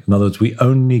growing it. In other words, we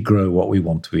only grow what we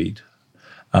want to eat.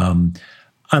 And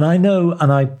I know,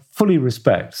 and I fully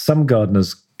respect, some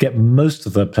gardeners get most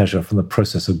of their pleasure from the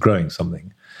process of growing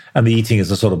something, and the eating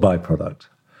is a sort of byproduct.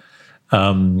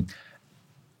 And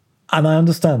I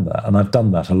understand that, and I've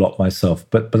done that a lot myself,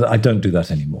 but I don't do that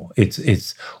anymore.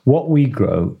 It's what we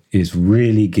grow is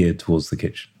really geared towards the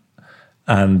kitchen.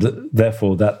 And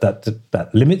therefore that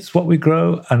limits what we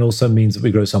grow, and also means that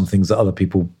we grow some things that other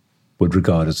people would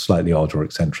regard as slightly odd or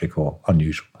eccentric or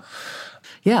unusual.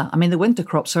 Yeah, I mean, the winter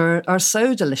crops are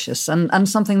so delicious, and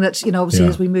something that, you know, obviously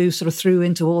as we move sort of through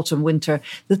into autumn, winter,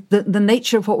 the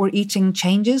nature of what we're eating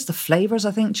changes, the flavours, I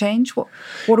think, change. What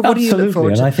do you look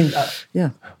forward to? And I think,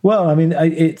 well, I mean,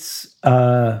 it's,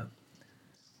 I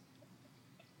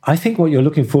think what you're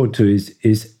looking forward to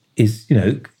is you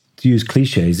know, to use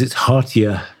cliches, it's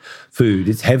heartier food,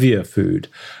 it's heavier food.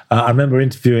 I remember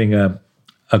interviewing a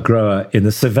grower in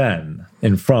the Cevennes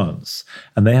in France,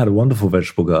 and they had a wonderful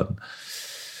vegetable garden.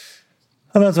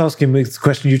 And I was asking him the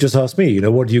question you just asked me, you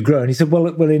know, what do you grow? And he said, well,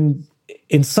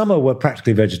 in summer, we're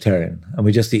practically vegetarian, and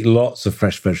we just eat lots of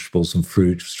fresh vegetables and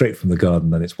fruit straight from the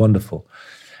garden, and it's wonderful.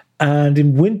 And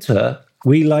in winter,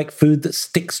 we like food that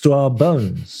sticks to our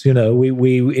bones. You know,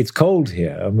 it's cold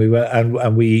here,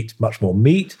 and we eat much more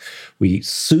meat. We eat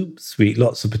soups. We eat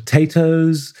lots of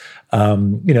potatoes.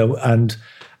 You know, and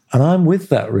I'm with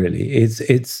that really.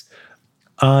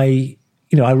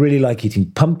 I really like eating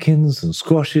pumpkins and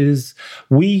squashes.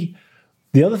 The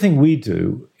other thing we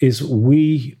do is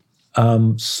we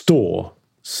store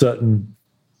certain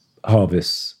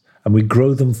harvests, and we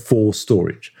grow them for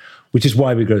storage, which is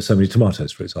why we grow so many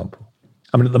tomatoes, for example.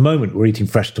 I mean, at the moment, we're eating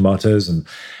fresh tomatoes,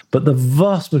 but the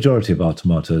vast majority of our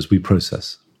tomatoes we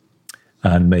process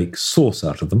and make sauce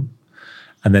out of them,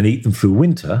 and then eat them through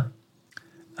winter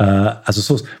as a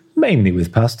sauce. Mainly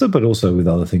with pasta, but also with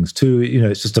other things too. You know,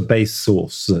 it's just a base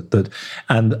sauce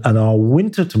and our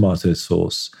winter tomato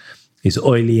sauce is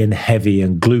oily and heavy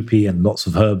and gloopy and lots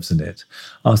of herbs in it.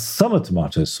 Our summer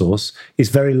tomato sauce is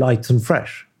very light and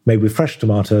fresh, made with fresh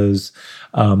tomatoes.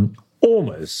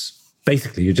 Almost,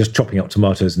 basically, you're just chopping up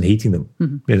tomatoes and heating them,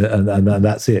 you know, and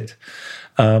that's it.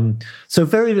 So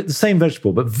the same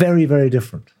vegetable, but very, very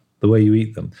different the way you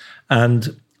eat them,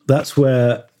 and that's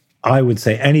where I would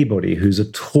say anybody who's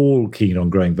at all keen on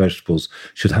growing vegetables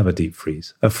should have a deep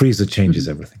freeze. A freezer changes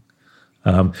everything.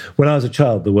 When I was a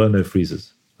child, there were no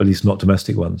freezers, at least not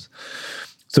domestic ones.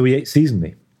 So we ate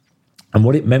seasonally. And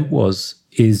what it meant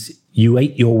is you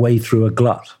ate your way through a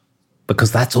glut,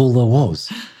 because that's all there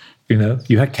was. You know,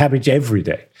 you had cabbage every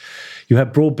day. You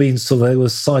had broad beans till they were the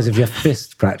size of your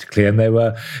fist practically, and they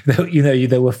were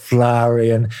floury,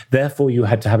 and therefore you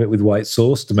had to have it with white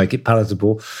sauce to make it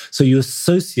palatable. So you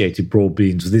associated broad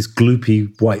beans with this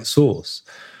gloopy white sauce.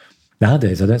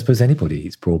 Nowadays, I don't suppose anybody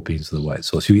eats broad beans with a white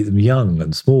sauce. You eat them young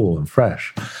and small and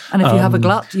fresh. And if you have a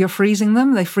glut, you're freezing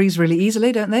them. They freeze really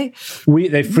easily, don't they?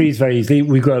 They freeze very easily.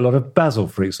 We grow a lot of basil,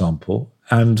 for example,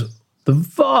 and the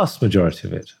vast majority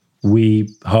of it we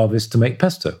harvest to make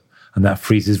pesto. And that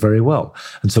freezes very well.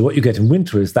 And so what you get in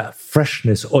winter is that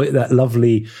freshness, or that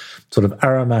lovely sort of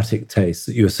aromatic taste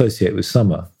that you associate with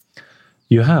summer.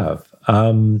 You have.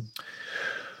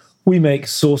 We make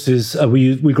sauces.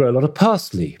 We grow a lot of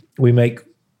parsley. We make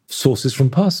sauces from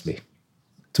parsley.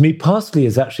 To me, parsley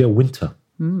is actually a winter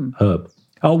herb.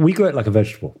 Oh, we grow it like a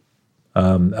vegetable,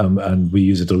 and we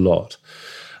use it a lot.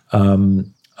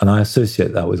 And I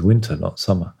associate that with winter, not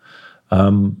summer.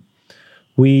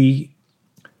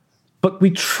 But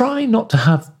we try not to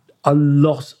have a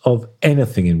lot of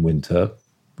anything in winter,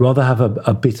 rather have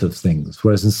a bit of things.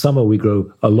 Whereas in summer, we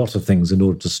grow a lot of things in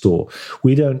order to store.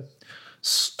 We don't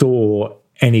store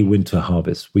any winter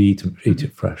harvest. We eat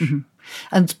it fresh. Mm-hmm.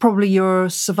 And probably you're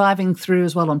surviving through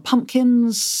as well on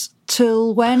pumpkins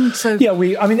till when? So yeah,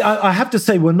 I have to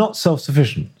say we're not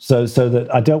self-sufficient. So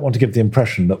that I don't want to give the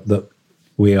impression that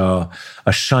we are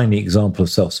a shiny example of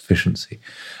self-sufficiency.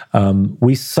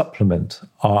 We supplement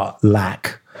our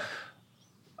lack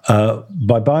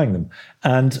by buying them.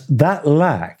 And that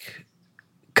lack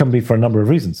can be for a number of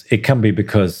reasons. It can be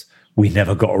because we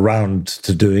never got around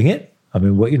to doing it. I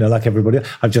mean, like everybody else,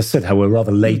 I've just said how we're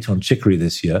rather late on chicory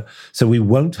this year. So we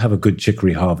won't have a good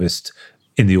chicory harvest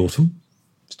in the autumn.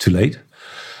 It's too late.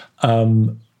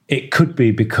 It could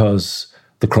be because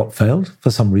the crop failed for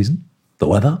some reason. The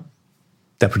weather,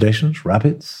 depredations,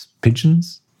 rabbits,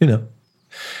 pigeons,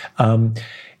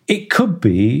 It could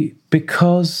be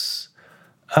because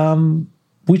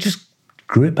we just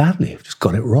grew it badly. We just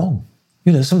got it wrong.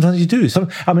 Sometimes you do.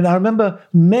 I remember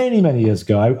many, many years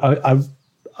ago,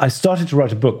 I started to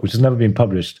write a book, which has never been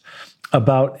published,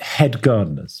 about head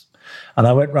gardeners. And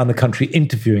I went around the country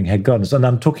interviewing head gardeners. And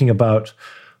I'm talking about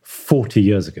 40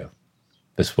 years ago,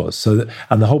 this was.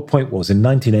 And the whole point was, in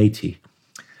 1980,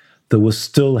 there were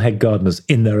still head gardeners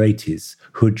in their 80s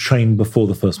who had trained before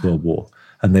the First World War.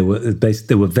 And they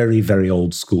were very, very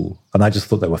old school. And I just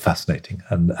thought they were fascinating.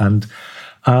 And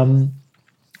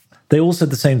they all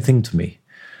said the same thing to me.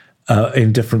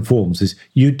 In different forms, is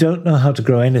you don't know how to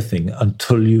grow anything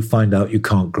until you find out you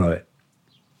can't grow it.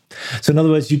 So in other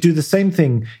words, you do the same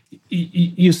thing.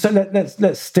 You say,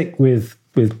 let's stick with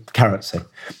carrots, say.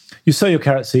 You sow your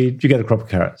carrot seed, you get a crop of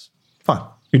carrots. Fine.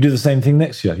 You do the same thing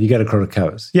next year, you get a crop of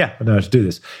carrots. Yeah, I know how to do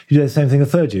this. You do the same thing the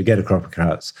third year, you get a crop of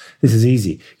carrots. This is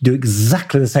easy. You do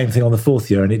exactly the same thing on the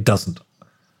fourth year and it doesn't.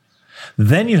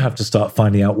 Then you have to start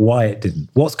finding out why it didn't.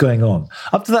 What's going on?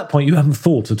 Up to that point, you haven't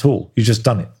thought at all. You've just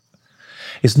done it.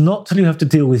 It's not till you have to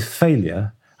deal with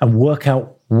failure and work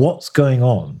out what's going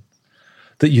on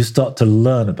that you start to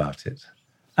learn about it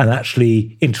and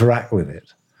actually interact with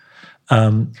it.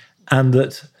 And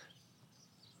that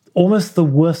almost the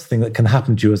worst thing that can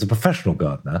happen to you as a professional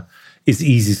gardener is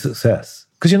easy success,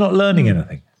 because you're not learning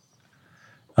anything.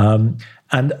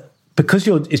 And because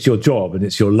it's your job and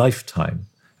it's your lifetime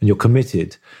and you're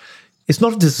committed, it's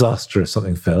not a disaster if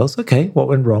something fails. Okay, what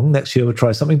went wrong? Next year we'll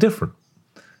try something different.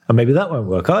 And maybe that won't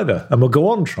work either. And we'll go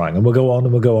on trying, and we'll go on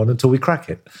and we'll go on until we crack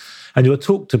it. And you'll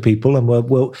talk to people and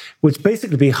we'll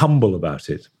basically be humble about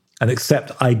it and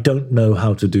accept, I don't know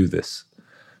how to do this.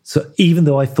 So even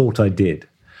though I thought I did.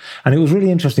 And it was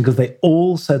really interesting because they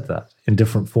all said that in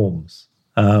different forms.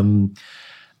 And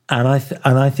I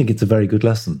think it's a very good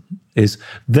lesson.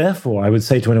 Therefore, I would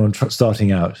say to anyone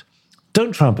starting out,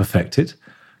 don't try and perfect it.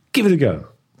 Give it a go.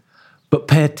 But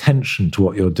pay attention to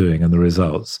what you're doing and the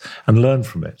results and learn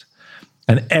from it.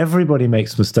 And everybody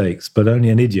makes mistakes, but only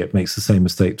an idiot makes the same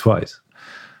mistake twice.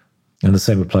 And the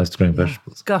same applies to growing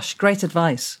vegetables. Gosh, great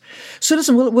advice. So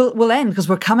listen, we'll end because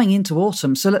we're coming into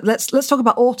autumn. So let's talk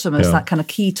about autumn as that kind of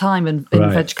key time in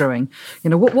veg growing.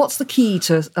 What's the key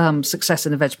to success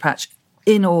in a veg patch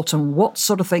in autumn? What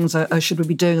sort of things should we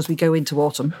be doing as we go into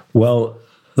autumn? Well,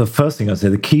 the first thing I'd say,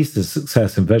 the keys to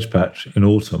success in veg patch in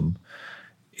autumn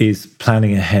is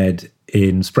planning ahead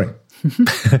in spring.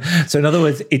 So in other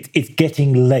words, it's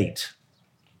getting late.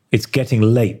 It's getting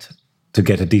late to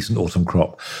get a decent autumn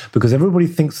crop, because everybody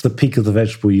thinks the peak of the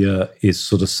vegetable year is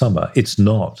sort of summer. It's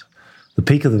not. The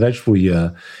peak of the vegetable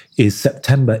year is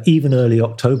September, even early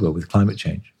October with climate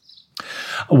change.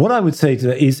 What I would say to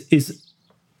that is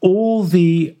all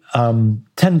the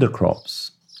tender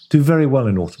crops do very well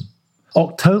in autumn.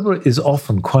 October is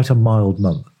often quite a mild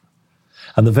month,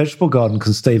 and the vegetable garden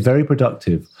can stay very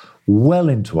productive well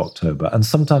into October and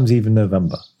sometimes even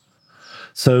November.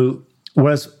 So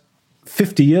whereas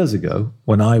 50 years ago,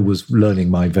 when I was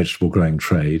learning my vegetable growing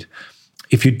trade,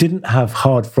 if you didn't have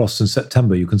hard frosts in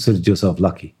September, you considered yourself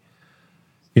lucky.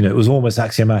 It was almost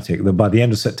axiomatic that by the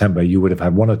end of September, you would have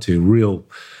had one or two real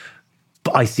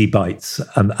icy bites,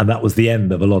 and that was the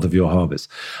end of a lot of your harvest.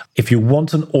 If you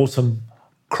want an autumn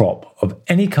crop of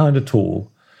any kind at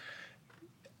all,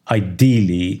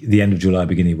 ideally the end of July,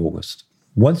 beginning of August.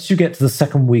 Once you get to the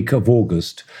second week of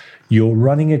August, you're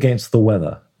running against the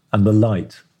weather and the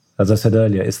light. As I said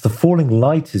earlier, it's the falling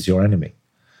light is your enemy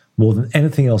more than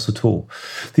anything else at all.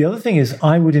 The other thing is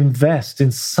I would invest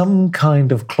in some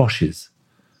kind of cloches.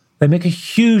 They make a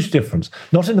huge difference,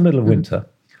 not in the middle of winter,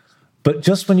 but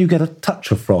just when you get a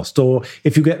touch of frost or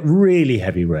if you get really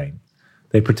heavy rain,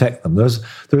 they protect them.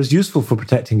 They're as useful for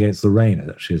protecting against the rain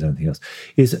actually as anything else.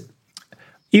 Is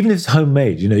even if it's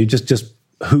homemade, you just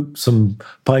hoop some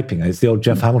piping. It's the old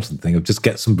Jeff Hamilton thing of just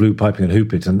get some blue piping and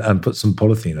hoop it and put some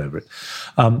polythene over it.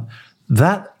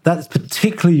 That is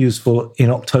particularly useful in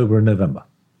October and November.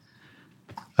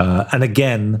 And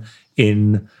again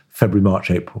in February,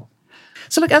 March, April.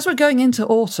 So, look, as we're going into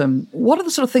autumn, what are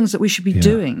the sort of things that we should be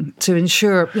doing to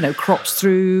ensure, crops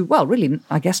through, well, really,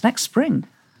 I guess, next spring?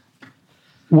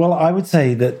 Well, I would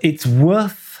say that it's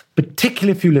worth,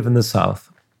 particularly if you live in the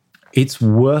south, it's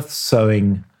worth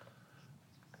sowing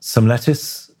some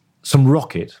lettuce, some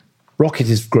rocket. Rocket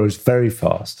grows very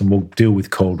fast and will deal with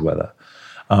cold weather.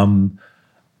 And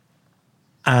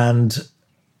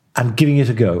giving it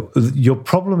a go. Your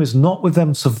problem is not with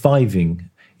them surviving,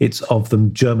 it's of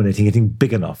them germinating, getting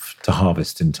big enough to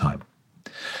harvest in time.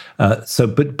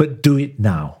 But do it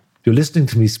now. You're listening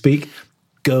to me speak,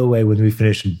 go away when we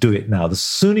finish and do it now. The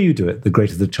sooner you do it, the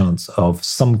greater the chance of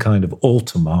some kind of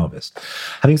autumn harvest.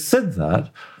 Having said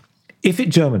that, if it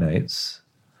germinates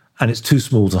and it's too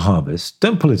small to harvest,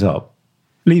 don't pull it up,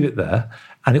 leave it there,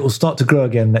 and it will start to grow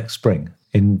again next spring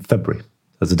in February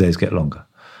as the days get longer.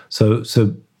 So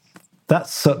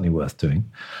that's certainly worth doing.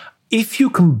 If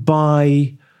you can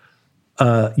buy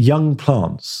young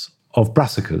plants of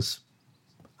brassicas,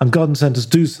 and garden centres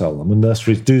do sell them, and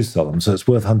nurseries do sell them, so it's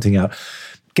worth hunting out.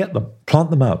 Get them, plant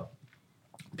them out.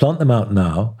 Plant them out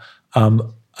now.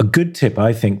 A good tip,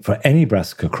 I think, for any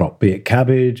brassica crop, be it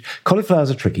cabbage, cauliflowers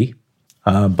are tricky.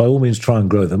 By all means, try and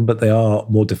grow them, but they are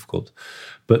more difficult.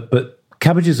 But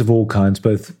cabbages of all kinds,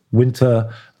 both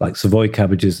winter, like Savoy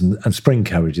cabbages, and spring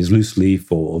cabbages, loose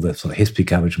leaf, or the sort of Hispy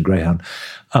cabbage and greyhound,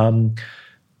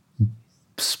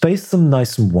 space them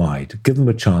nice and wide, give them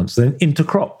a chance, then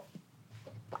intercrop.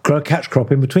 Grow a catch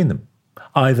crop in between them.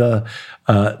 Either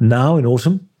now in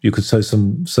autumn, you could sow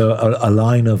a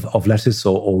line of lettuce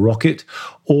or rocket,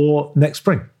 or next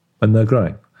spring when they're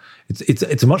growing.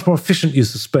 It's a much more efficient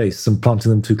use of space than planting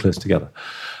them too close together.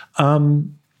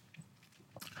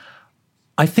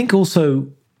 I think also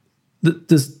that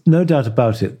there's no doubt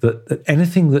about it that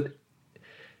anything that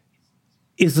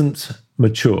isn't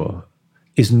mature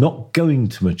is not going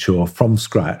to mature from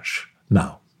scratch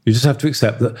now. You just have to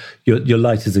accept that your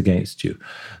light is against you.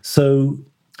 So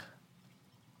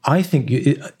I think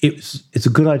it's a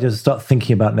good idea to start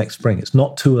thinking about next spring. It's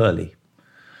not too early.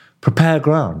 Prepare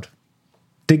ground.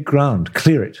 Dig ground.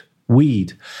 Clear it.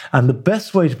 Weed. And the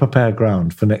best way to prepare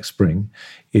ground for next spring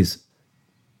is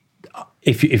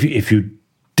if you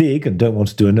dig and don't want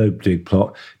to do a no-dig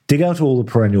plot, dig out all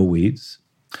the perennial weeds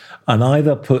and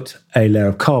either put a layer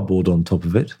of cardboard on top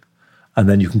of it, and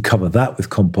then you can cover that with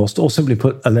compost, or simply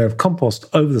put a layer of compost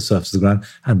over the surface of the ground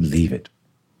and leave it.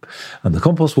 And the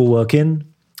compost will work in,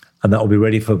 and that will be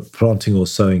ready for planting or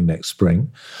sowing next spring.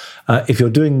 If you're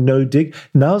doing no dig,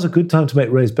 now's a good time to make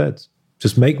raised beds.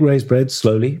 Just make raised beds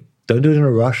slowly. Don't do it in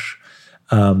a rush.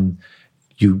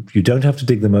 You don't have to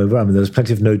dig them over. I mean, there's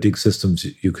plenty of no dig systems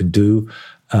you can do.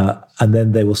 And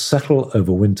then they will settle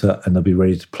over winter and they'll be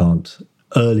ready to plant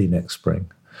early next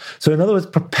spring. So in other words,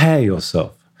 prepare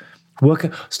yourself.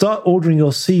 Start ordering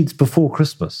your seeds before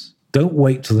Christmas. Don't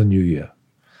wait till the new year.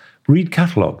 Read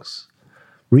catalogues.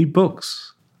 Read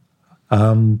books.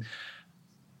 And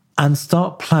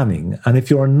start planning. And if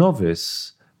you're a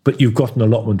novice, but you've got an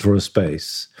allotment or a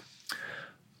space,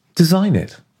 design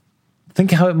it.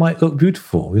 Think how it might look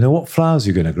beautiful. You know, what flowers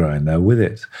you're going to grow in there with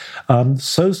it.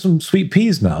 Sow some sweet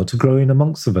peas now to grow in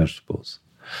amongst the vegetables.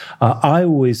 I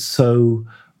always sow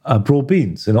broad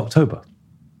beans in October.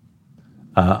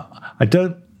 Some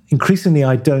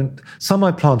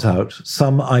I plant out,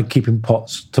 some I keep in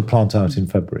pots to plant out in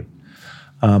February.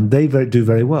 They do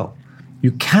very well.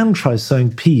 You can try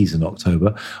sowing peas in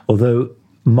October, although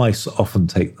mice often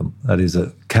take them.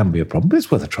 That can be a problem, but it's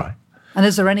worth a try. And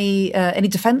is there any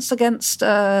defence against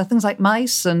things like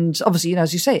mice and obviously,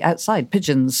 as you say, outside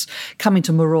pigeons coming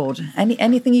to maraud?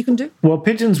 Anything you can do? Well,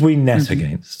 pigeons we net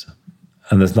against,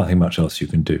 and there's nothing much else you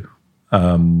can do.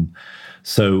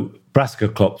 So brassica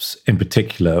crops in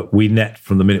particular, we net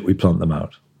from the minute we plant them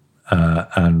out,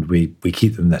 and we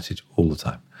keep them netted all the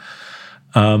time.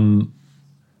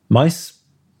 Mice,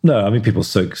 no, I mean, people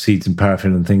soak seeds in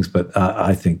paraffin and things, but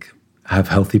I think have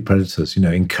healthy predators,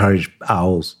 encourage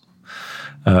owls.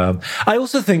 I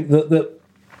also think that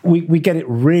we get it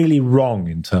really wrong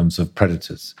in terms of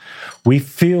predators. We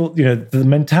feel, the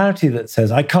mentality that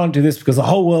says, I can't do this because the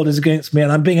whole world is against me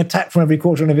and I'm being attacked from every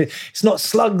quarter, and if it's not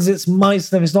slugs, it's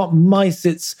mice, and if it's not mice,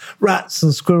 it's rats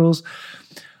and squirrels.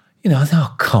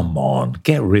 Oh, come on,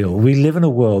 get real. We live in a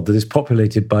world that is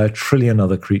populated by 1 trillion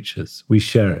other creatures. We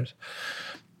share it.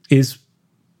 Is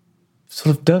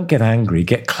sort of don't get angry,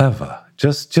 get clever.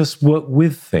 Just work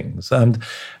with things. And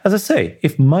as I say,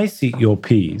 if mice eat your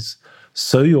peas,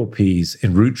 sow your peas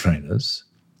in root trainers,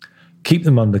 keep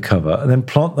them under cover, and then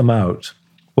plant them out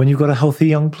when you've got a healthy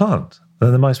young plant.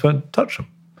 Then the mice won't touch them.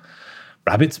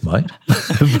 Rabbits might.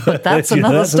 But that's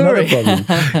another story. Another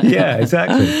problem. Yeah,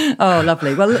 exactly. Oh,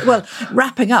 lovely. Well,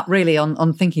 wrapping up really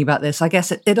on thinking about this, I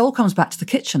guess it all comes back to the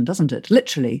kitchen, doesn't it?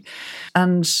 Literally.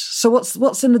 And so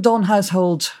what's in the Dawn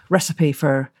household recipe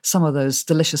for some of those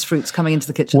delicious fruits coming into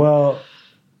the kitchen? Well,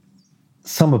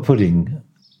 summer pudding,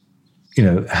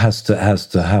 has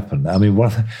to happen. I mean, one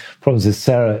of the problems is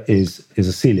Sarah is a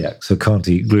celiac, so can't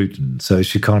eat gluten. So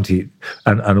she can't eat,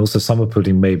 and also summer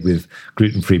pudding made with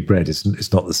gluten-free bread is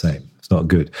not the same. It's not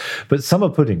good. But summer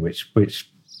pudding, which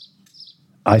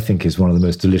I think is one of the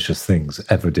most delicious things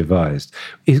ever devised,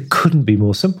 it couldn't be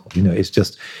more simple. It's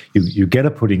just you get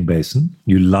a pudding basin,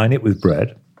 you line it with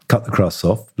bread, cut the crusts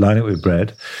off, line it with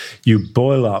bread, you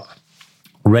boil up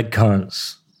red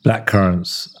currants, black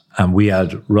currants, and we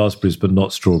add raspberries but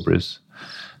not strawberries,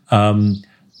 and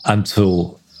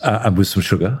with some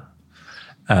sugar,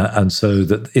 and so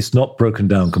that it's not broken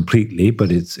down completely,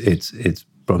 but it's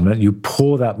broken down. You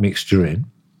pour that mixture in,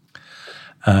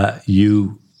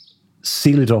 you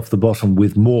seal it off the bottom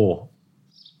with more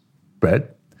bread,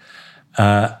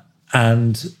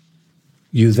 and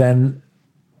you then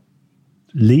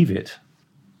leave it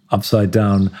upside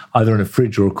down, either in a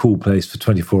fridge or a cool place for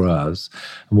 24 hours.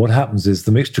 And what happens is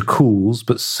the mixture cools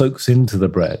but soaks into the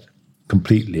bread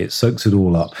completely. It soaks it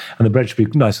all up. And the bread should be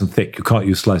nice and thick. You can't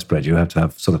use sliced bread. You have to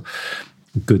have sort of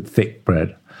good, thick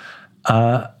bread.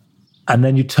 And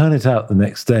then you turn it out the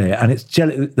next day, and it's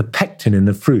jelly. The pectin in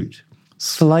the fruit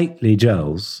slightly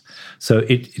gels, so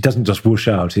it doesn't just whoosh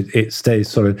out. It stays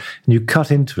solid. And you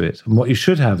cut into it. And what you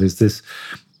should have is this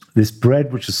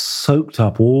bread which has soaked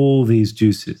up all these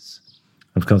juices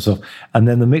and comes off, and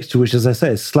then the mixture, which, as I say,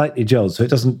 is slightly gelled, so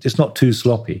it's not too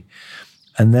sloppy.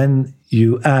 And then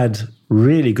you add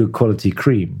really good quality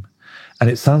cream, and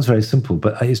it sounds very simple,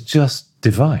 but it's just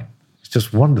divine. It's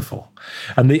just wonderful.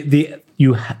 And the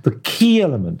key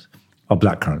element are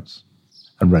black currants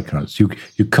and red currants. You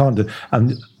can't do,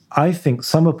 and I think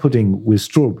summer pudding with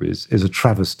strawberries is a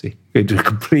travesty. It's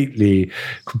completely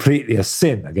a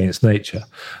sin against nature.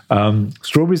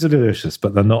 Strawberries are delicious,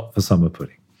 but they're not for summer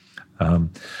pudding.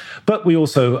 But we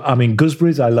also,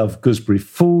 gooseberries. I love gooseberry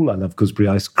fool. I love gooseberry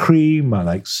ice cream. I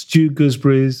like stewed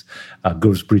gooseberries,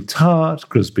 gooseberry tart,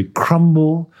 gooseberry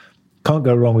crumble. Can't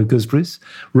go wrong with gooseberries.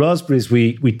 Raspberries,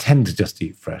 we tend to just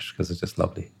eat fresh because they're just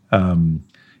lovely.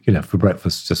 For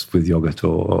breakfast, just with yogurt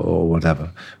or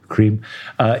whatever, cream.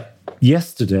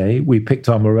 Yesterday, we picked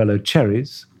our Morello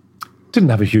cherries. Didn't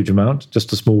have a huge amount,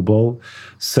 just a small bowl.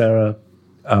 Sarah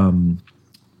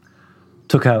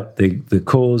took out the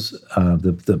cores, not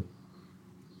the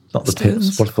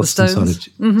stones. pips. What's the stones?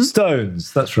 Inside? Mm-hmm.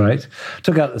 Stones, that's right.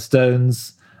 Took out the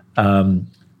stones,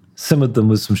 simmered them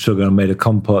with some sugar and made a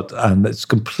compote, and it's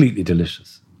completely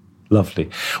delicious. Lovely.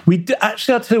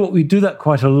 Actually, I'll tell you what, we do that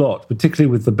quite a lot, particularly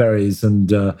with the berries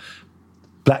and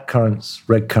black currants,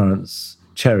 red currants,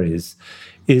 cherries,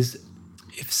 is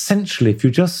essentially if you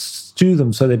just stew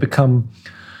them so they become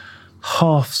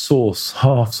half sauce,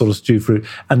 half sort of stewed fruit,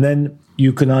 and then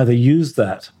you can either use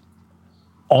that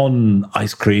on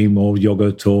ice cream or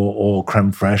yogurt or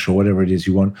creme fraiche or whatever it is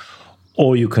you want,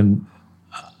 or you can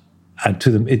add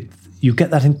to them. You get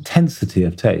that intensity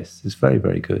of taste. It's very,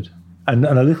 very good. And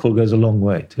a little goes a long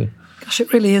way too. Gosh,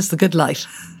 it really is the good life.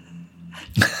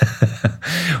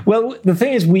 Well, the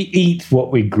thing is, we eat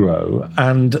what we grow,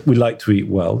 and we like to eat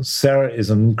well. Sarah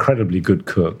is an incredibly good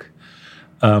cook.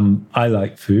 I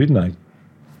like food, and I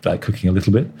like cooking a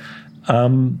little bit.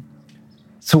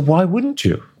 So why wouldn't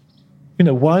you?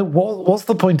 Why? What's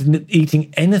the point in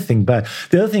eating anything bad?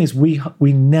 The other thing is, we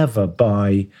never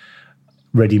buy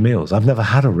ready meals. I've never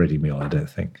had a ready meal, I don't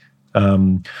think.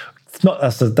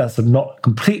 That's not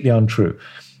completely untrue.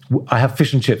 I have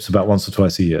fish and chips about once or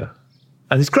twice a year,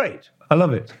 and it's great. I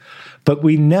love it. But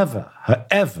we never,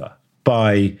 ever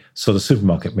buy sort of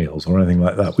supermarket meals or anything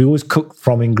like that. We always cook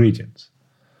from ingredients.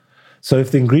 So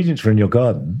if the ingredients are in your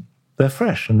garden, they're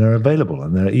fresh and they're available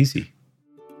and they're easy.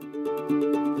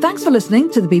 Thanks for listening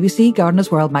to the BBC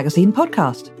Gardener's World magazine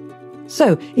podcast.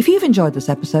 So if you've enjoyed this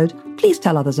episode, please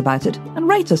tell others about it and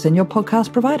rate us in your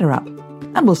podcast provider app.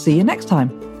 And we'll see you next time.